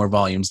speaks more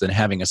volumes than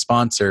having a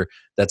sponsor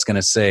that's going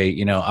to say,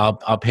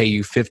 I'll pay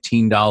you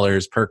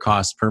 $15 per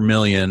cost per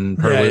million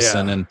per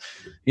listen. And,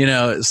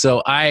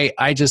 so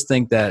I just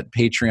think that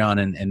Patreon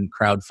and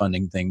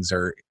crowdfunding things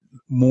are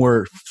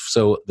more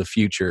so the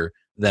future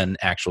than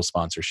actual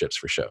sponsorships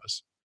for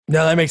shows.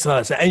 No, that makes a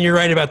lot of sense. And you're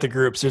right about the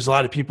groups. There's a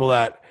lot of people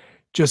that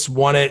just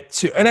want it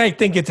to, and I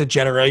think it's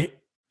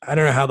I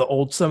don't know how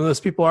old some of those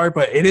people are,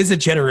 but it is a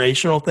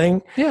generational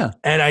thing. Yeah.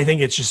 And I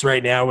think it's just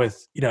right now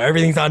with,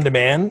 everything's on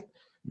demand.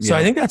 So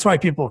I think that's why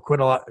people quit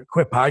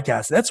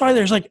podcasts. That's why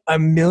there's like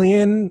 1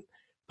 million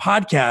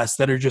podcasts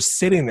that are just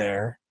sitting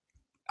there.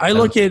 I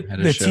look at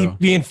the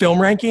TV and film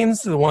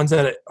rankings, the ones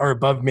that are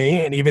above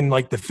me, and even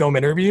like the film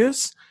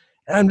interviews.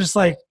 And I'm just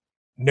like,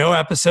 no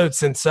episode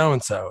since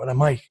so-and-so. And I'm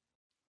like,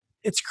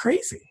 it's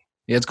crazy.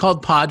 Yeah, it's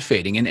called pod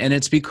fading. And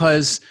it's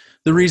because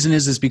the reason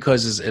is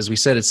because, as we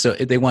said,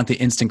 they want the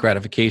instant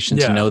gratification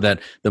to know that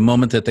the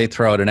moment that they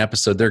throw out an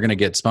episode, they're going to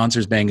get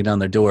sponsors banging down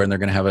their door and they're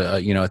going to have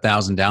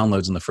 1,000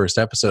 downloads in the first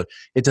episode.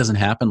 It doesn't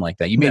happen like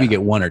that. You maybe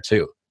get 1 or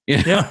 2.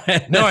 Yeah.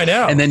 No, I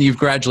know. And then you've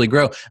gradually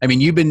grow. I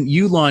mean,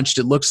 you launched,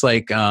 it looks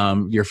like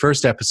your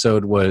first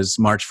episode was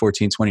March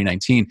 14,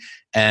 2019.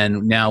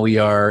 And now we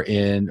are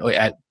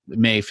at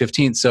May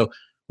 15th. So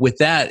with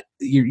that,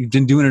 you've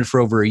been doing it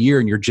for over a year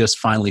and you're just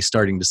finally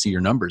starting to see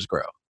your numbers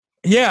grow.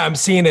 Yeah, I'm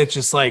seeing it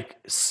just like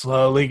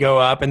slowly go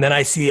up. And then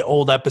I see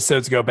old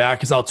episodes go back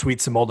because I'll tweet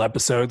some old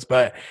episodes.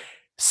 But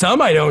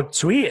some I don't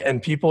tweet,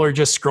 and people are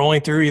just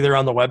scrolling through either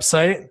on the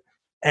website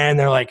and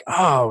they're like,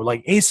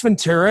 like Ace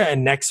Ventura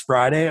and Next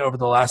Friday over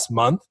the last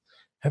month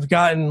have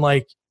gotten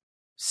like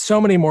so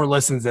many more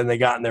listens than they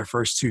got in their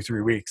first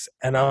 2-3 weeks.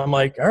 And I'm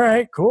like, all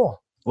right, cool.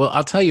 Well,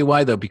 I'll tell you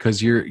why though, because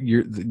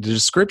the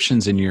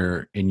descriptions in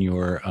your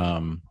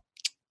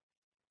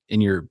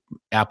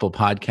Apple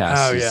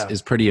Podcasts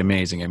is pretty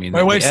amazing. I mean,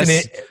 my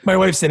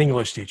wife's an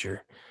English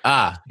teacher.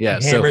 Yeah.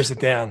 Hammers it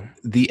down.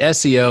 The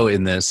SEO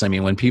in this, I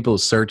mean, when people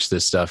search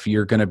this stuff,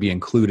 you're going to be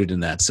included in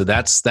that. So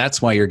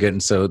that's why you're getting.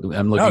 So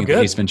I'm looking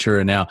at Ace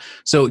Ventura now.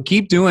 So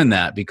keep doing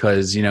that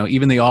because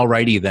even the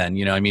alrighty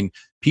then. I mean,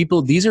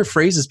 people. These are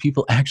phrases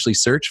people actually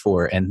search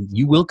for, and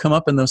you will come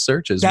up in those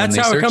searches. That's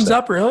how it comes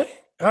up, really.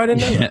 Oh, I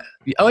didn't know that.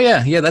 Oh,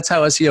 yeah. That's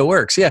how SEO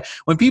works. Yeah.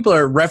 When people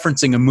are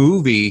referencing a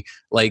movie,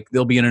 like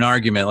they'll be in an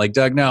argument like,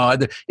 Doug, no,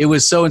 it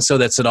was so-and-so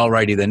that said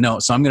alrighty then. No.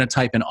 So I'm going to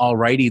type in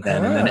alrighty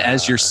then. And then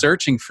as you're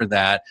searching for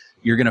that,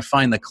 you're going to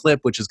find the clip,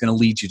 which is going to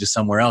lead you to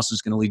somewhere else, which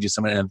is going to lead you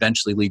somewhere, and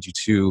eventually lead you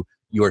to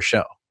your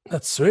show.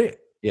 That's sweet.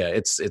 Yeah,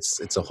 it's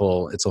a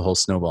whole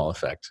snowball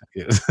effect.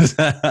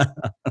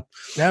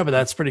 Yeah, but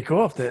that's pretty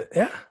cool.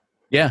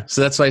 Yeah.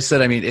 So that's why I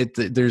said, I mean,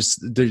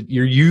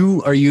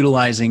 you are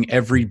utilizing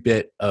every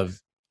bit of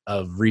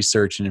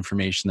research and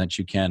information that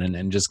you can,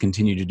 and just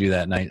continue to do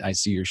that. And I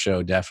see your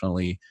show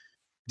definitely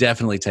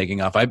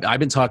taking off. I've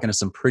been talking to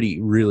some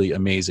really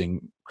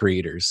amazing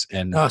creators,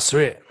 and oh,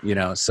 sweet.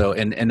 So,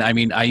 and I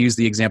mean, I use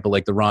the example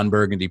like the Ron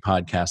Burgundy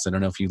podcast. I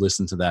don't know if you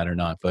listen to that or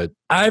not, but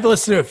I've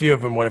listened to a few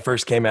of them when it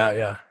first came out.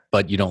 Yeah.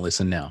 But you don't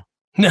listen now.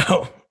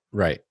 No.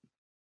 Right.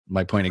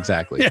 My point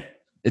exactly. Yeah.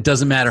 It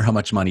doesn't matter how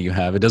much money you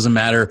have. It doesn't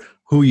matter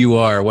who you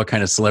are, what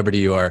kind of celebrity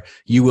you are.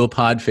 You will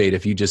pod fade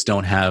if you just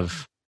don't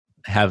have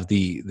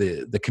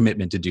the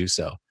commitment to do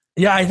so.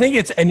 Yeah, I think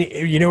it's, and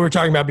we were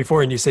talking about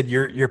before, and you said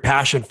your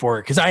passion for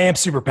it, because I am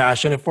super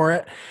passionate for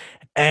it.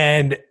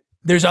 And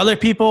there's other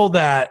people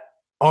that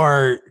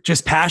are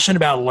just passionate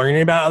about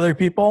learning about other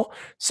people.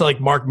 So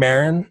like Mark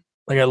Maron,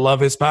 like I love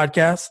his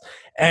podcast.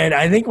 And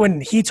I think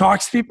when he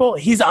talks to people,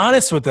 he's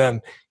honest with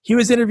them. He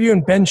was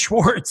interviewing Ben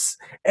Schwartz,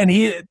 and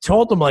he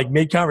told them like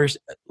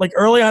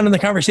early on in the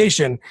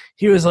conversation,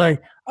 he was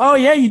like, "Oh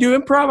yeah, you do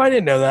improv? I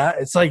didn't know that."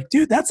 It's like,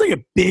 dude, that's like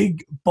a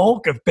big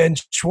bulk of Ben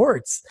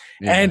Schwartz.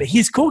 Yeah. And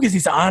he's cool because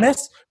he's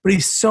honest, but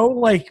he's so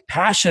like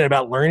passionate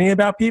about learning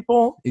about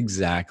people.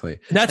 Exactly.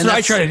 And that's what I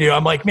try to do.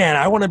 I'm like, man,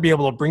 I want to be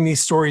able to bring these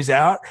stories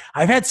out.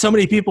 I've had so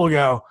many people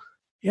go,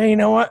 "Yeah, you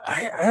know what?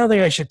 I don't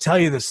think I should tell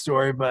you this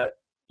story, but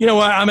you know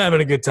what? I'm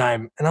having a good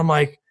time." And I'm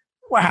like,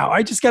 wow,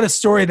 I just got a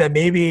story that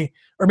maybe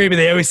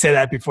they always say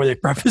that before they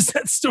preface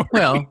that story.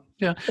 Well,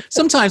 yeah.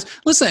 Sometimes,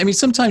 listen, I mean,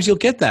 sometimes you'll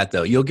get that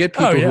though. You'll get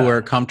people who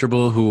are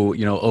comfortable, who,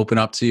 open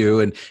up to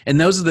you.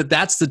 And those are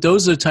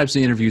the types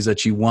of interviews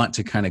that you want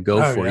to kind of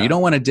go for. Yeah. You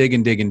don't want to dig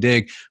and dig and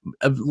dig.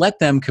 Let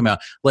them come out.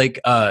 Like,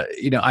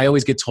 I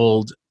always get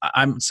told,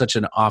 I'm such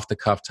an off the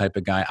cuff type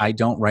of guy. I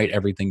don't write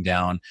everything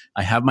down.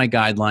 I have my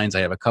guidelines.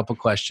 I have a couple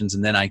questions,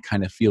 and then I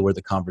kind of feel where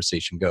the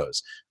conversation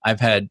goes. I've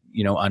had,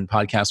 on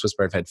Podcast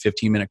Whisper, I've had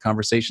 15-minute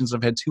conversations.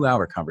 I've had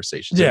 2-hour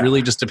conversations. Yeah. It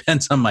really just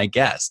depends on my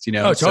guest,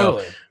 Oh,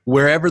 totally. So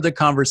wherever the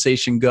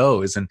conversation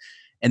goes,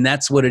 and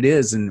that's what it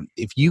is. And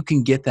if you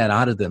can get that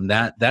out of them,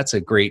 that's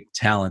a great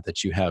talent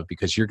that you have,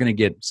 because you're going to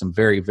get some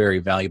very, very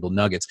valuable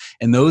nuggets.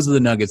 And those are the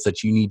nuggets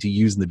that you need to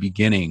use in the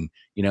beginning.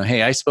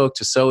 Hey, I spoke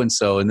to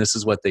so-and-so and this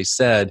is what they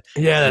said.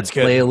 Yeah, that's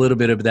good. Play a little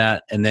bit of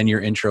that and then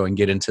your intro and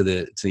get into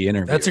the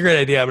interview. That's a great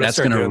idea. That's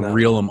going to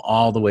reel them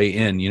all the way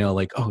in,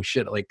 like, oh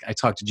shit, like I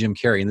talked to Jim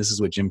Carrey and this is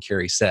what Jim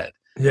Carrey said.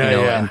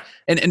 Yeah,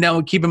 And now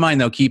keep in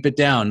mind though, keep it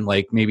down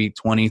like maybe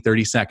 20,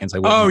 30 seconds.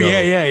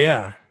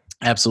 Yeah.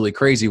 Absolutely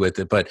crazy with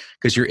it, but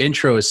because your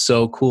intro is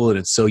so cool and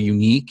it's so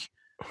unique.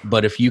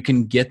 But if you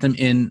can get them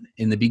in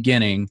the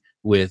beginning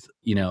with,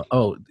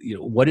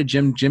 what did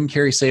Jim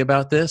Carrey say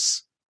about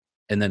this?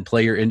 And then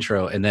play your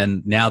intro, and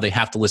then now they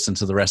have to listen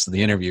to the rest of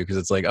the interview because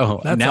it's like,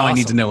 oh, that's now awesome. I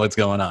need to know what's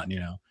going on.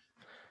 No,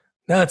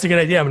 that's a good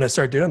idea. I'm going to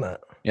start doing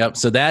that. Yep.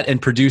 So that,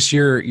 and produce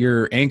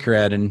your anchor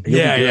ad, and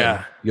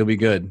you'll be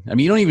good. I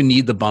mean, you don't even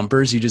need the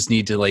bumpers. You just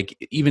need to, like,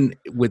 even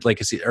with, like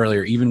I said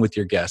earlier, even with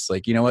your guests,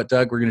 like, you know what,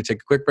 Doug, we're going to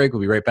take a quick break.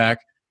 We'll be right back.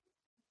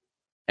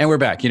 And we're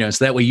back,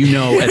 so that way,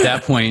 at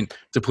that point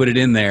to put it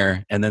in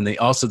there. And then the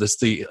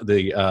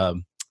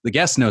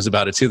guest knows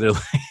about it too. They're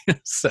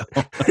like, so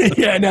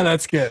yeah, no,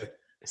 that's good.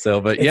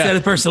 So, but instead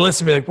of the person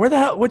listening, be like, where the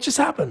hell, what just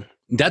happened?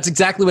 That's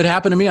exactly what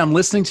happened to me. I'm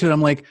listening to it.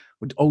 I'm like,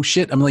 oh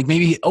shit. I'm like,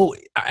 maybe,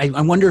 I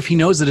wonder if he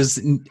knows that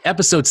his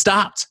episode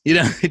stopped.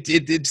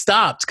 It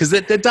stopped, because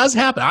that does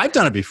happen. I've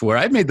done it before.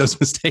 I've made those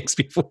mistakes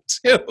before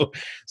too.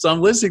 So I'm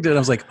listening to it. I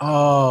was like,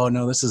 oh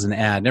no, this is an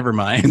ad. Never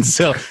mind.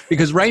 So,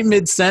 because right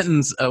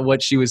mid-sentence,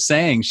 what she was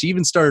saying, she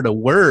even started a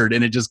word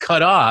and it just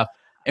cut off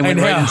and went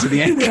right into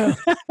the end.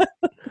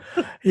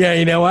 Yeah.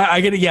 You know what?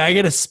 I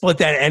gotta split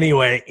that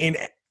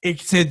anyway.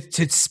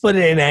 To split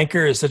it in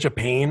Anchor is such a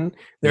pain.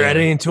 Their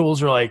editing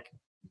tools are like,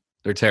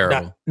 they're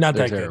terrible. Not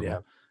they're that terrible.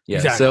 good. Yeah.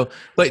 Exactly. So,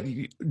 but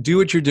do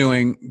what you're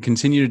doing.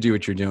 Continue to do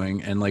what you're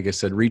doing. And like I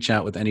said, reach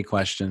out with any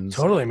questions.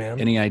 Totally,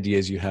 man. Any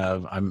ideas you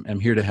have. I'm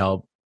here to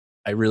help.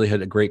 I really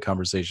had a great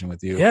conversation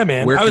with you. Yeah,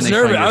 man. I was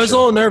nervous. I was a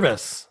little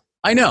nervous.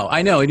 I know.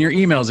 In your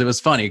emails, it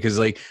was funny because,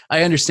 like,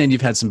 I understand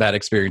you've had some bad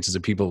experiences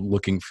of people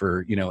looking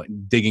for,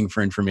 digging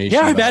for information.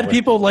 Yeah, I've had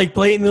people like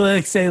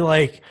blatantly say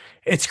like,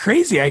 it's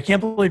crazy. I can't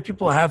believe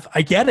people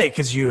I get it,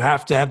 because you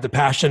have to have the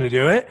passion to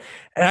do it.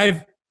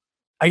 And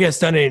I guess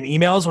done it in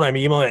emails when I'm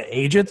emailing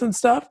agents and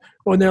stuff.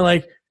 When they're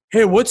like,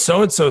 hey, what's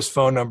so-and-so's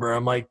phone number?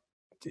 I'm like,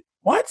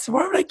 what?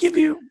 Why would I give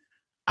you?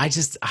 I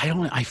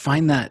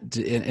find that,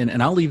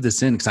 and I'll leave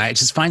this in because I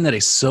just find that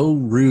it's so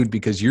rude,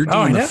 because you're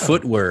doing the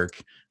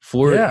footwork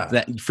for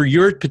for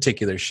your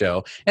particular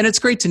show. And it's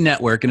great to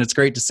network, and it's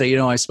great to say,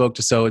 I spoke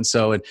to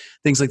so-and-so and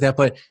things like that.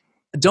 But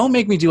don't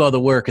make me do all the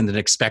work and then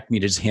expect me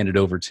to just hand it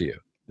over to you.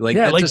 Like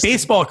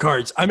baseball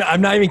cards. I'm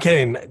not even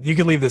kidding. You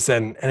can leave this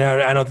in, and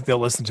I don't think they'll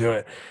listen to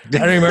it. I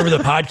don't remember the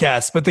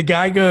podcast, but the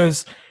guy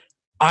goes,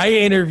 I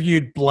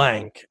interviewed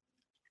blank,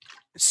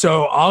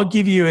 so I'll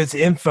give you his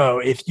info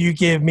if you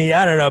give me,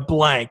 I don't know,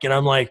 blank. And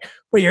I'm like,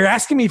 wait, you're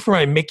asking me for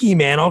my Mickey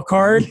Mantle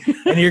card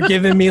and you're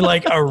giving me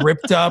like a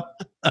ripped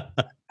up,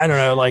 I don't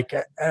know, like,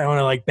 I don't want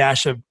to like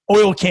bash a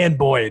oil can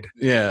Boyd.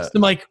 Yeah.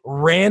 Some like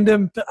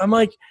random, I'm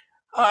like,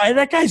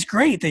 that guy's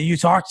great that you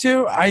talk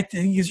to. I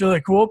think he's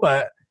really cool,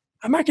 but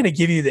I'm not going to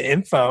give you the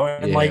info.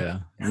 And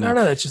I don't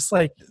know. It's just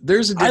like,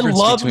 there's a difference.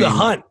 I love the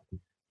hunt.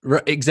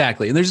 Right,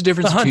 exactly. And there's a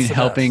difference between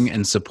helping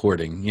and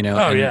supporting, you know,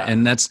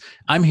 and that's,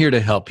 I'm here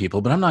to help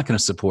people, but I'm not going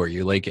to support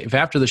you. Like if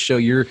after the show,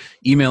 you're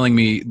emailing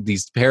me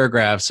these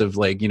paragraphs of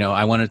like, you know,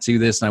 I want to do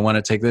this and I want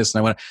to take this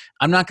and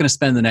I'm not going to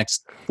spend the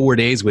next 4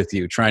 days with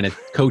you trying to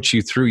coach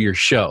you through your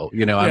show.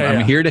 You know,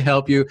 I'm here to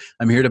help you.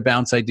 I'm here to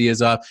bounce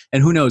ideas off,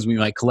 and who knows, we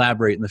might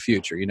collaborate in the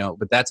future, you know,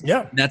 but that's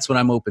what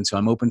I'm open to.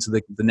 I'm open to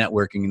the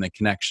networking and the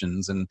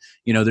connections, and,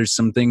 you know, there's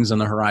some things on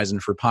the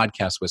horizon for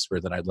Podcast Whisperer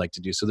that I'd like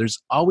to do. So there's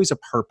always a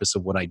purpose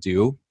of what I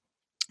do,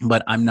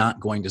 but I'm not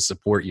going to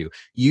support you.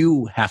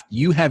 You have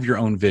your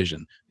own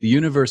vision. The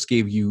universe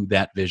gave you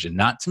that vision,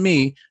 not to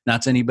me,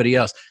 not to anybody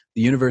else.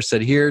 The universe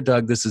said, here,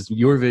 Doug, this is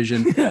your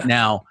vision.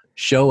 Now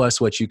show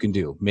us what you can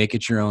do. Make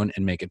it your own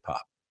and make it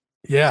pop.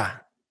 Yeah.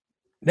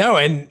 No.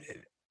 And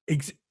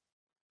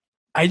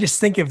I just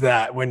think of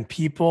that when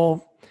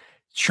people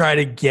try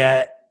to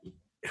get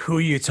who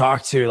you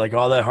talk to, like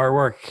all that hard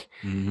work.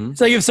 Mm-hmm.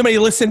 It's like if somebody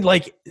listened,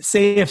 like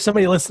say if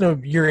somebody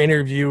listened to your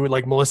interview with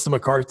like Melissa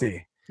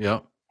McCarthy.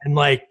 Yep. And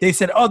like they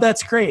said, oh,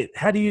 that's great.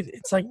 How do you,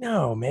 it's like,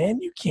 no, man,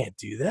 you can't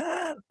do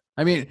that.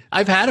 I mean,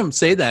 I've had them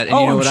say that. And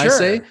you know what I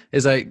say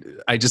is I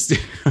just,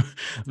 it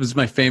was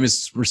my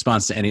famous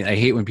response to I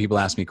hate when people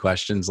ask me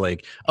questions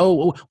like,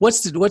 oh,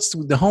 what's the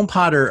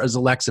HomePod or is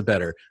Alexa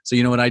better? So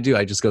you know what I do?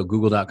 I just go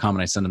google.com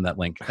and I send them that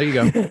link. There you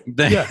go.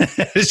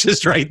 It's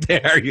just right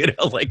there. You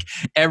know, like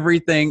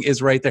everything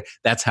is right there.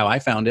 That's how I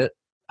found it.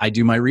 I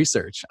do my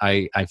research.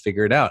 I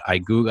figure it out. I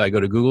go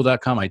to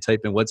google.com. I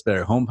type in what's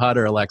better, HomePod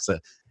or Alexa.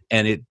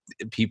 And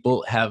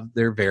people have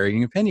their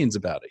varying opinions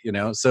about it, you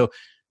know? So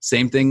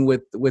same thing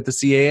with the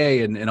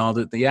CAA and all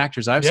the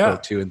actors I've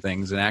spoke to and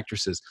things and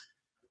actresses.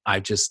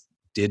 I just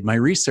did my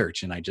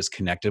research and I just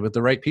connected with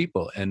the right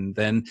people. And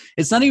then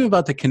it's not even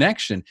about the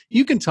connection.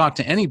 You can talk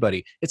to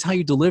anybody. It's how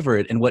you deliver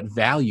it and what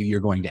value you're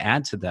going to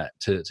add to that,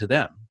 to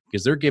them,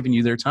 because they're giving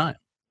you their time.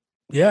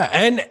 Yeah.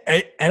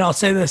 And I'll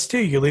say this too.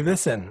 You leave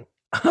this in.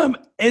 And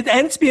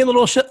it's being a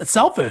little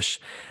selfish.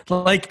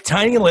 Like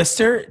Tiny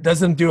Lister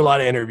doesn't do a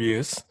lot of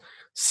interviews.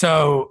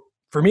 So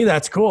for me,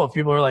 that's cool. If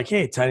people are like,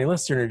 hey, Tiny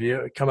Lister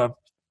interview, come up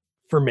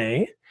for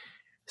me.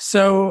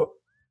 So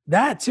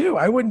that too,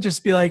 I wouldn't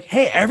just be like,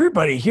 hey,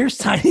 everybody, here's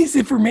Tiny's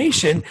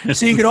information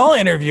so you could all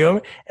interview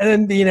him.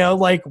 And then, you know,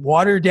 like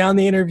water down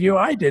the interview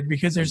I did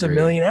because there's a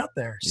million out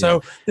there.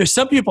 So there's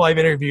some people I've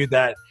interviewed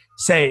that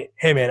say,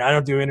 hey man, I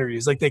don't do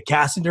interviews. Like the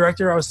casting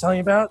director I was telling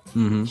you about,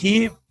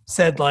 he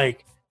said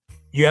like,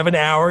 you have an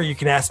hour, you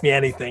can ask me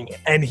anything.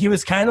 And he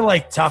was kind of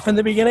like tough in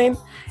the beginning.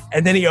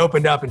 And then he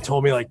opened up and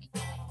told me like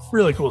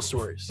really cool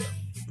stories.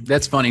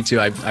 That's funny too.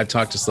 I've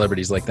talked to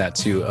celebrities like that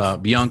too.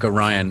 Bianca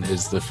Ryan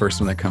is the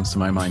first one that comes to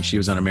my mind. She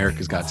was on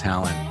America's Got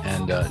Talent,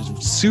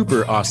 and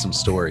super awesome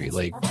story.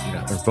 Like, you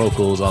know, her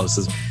vocals, all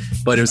this.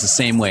 But it was the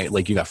same way.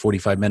 Like you got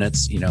 45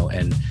 minutes, you know,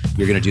 and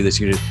you're going to do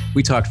this.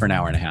 We talked for an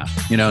hour and a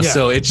half, you know,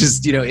 so it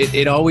just, you know,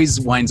 it always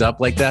winds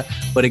up like that.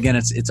 But again,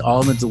 it's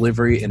all in the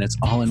delivery and it's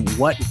all in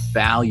what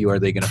value are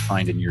they going to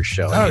find in your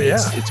show.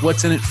 It's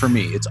what's in it for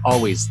me. It's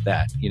always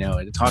that, you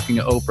know, talking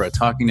to Oprah,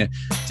 talking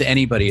to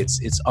anybody,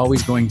 it's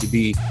always going to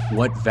be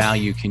what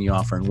value can you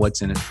offer and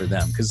what's in it for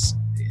them. Because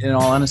in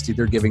all honesty,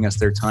 they're giving us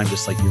their time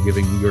just like you're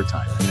giving your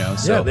time, you know?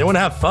 So yeah, they want to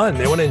have fun.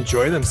 They want to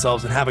enjoy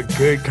themselves and have a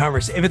good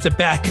conversation. If it's a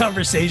bad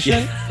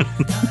conversation,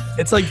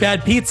 it's like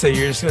bad pizza.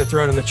 You're just going to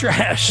throw it in the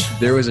trash.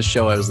 There was a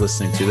show I was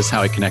listening to. This is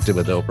how I connected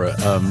with Oprah.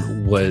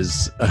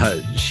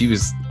 She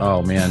was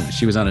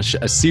on a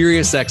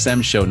Sirius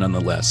XM show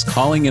nonetheless,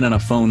 calling in on a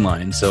phone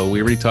line. So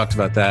we already talked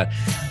about that.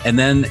 And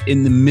then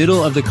in the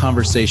middle of the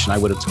conversation, I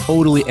would have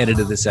totally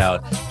edited this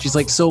out. She's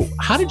like, so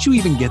how did you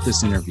even get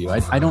this interview?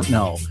 I don't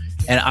know.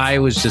 And I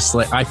was just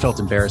like, I felt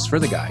embarrassed for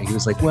the guy. He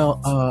was like, well,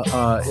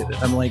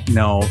 I'm like,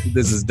 no,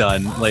 this is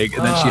done. Like,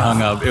 and then she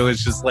hung up. It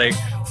was just like,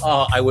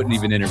 I wouldn't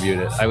even interviewed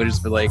it. I would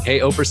just be like, hey,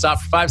 Oprah, stop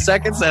for 5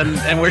 seconds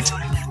and we're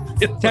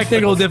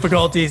technical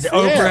difficulties.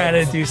 Oprah had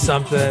to do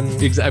something.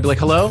 I'd be like,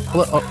 hello?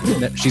 Oh,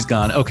 no, she's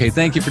gone. Okay,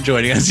 thank you for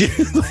joining us.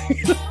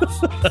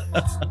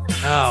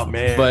 Oh,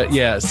 man. But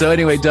yeah, so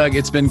anyway, Doug,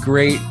 it's been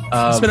great.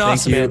 It's been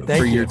awesome, man. Thank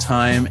you for your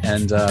time,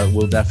 and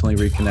we'll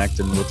definitely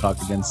reconnect and we'll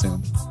talk again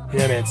soon.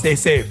 Yeah, man. Stay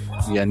safe.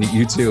 Yeah,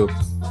 you too.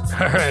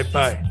 All right,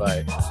 bye.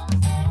 Bye.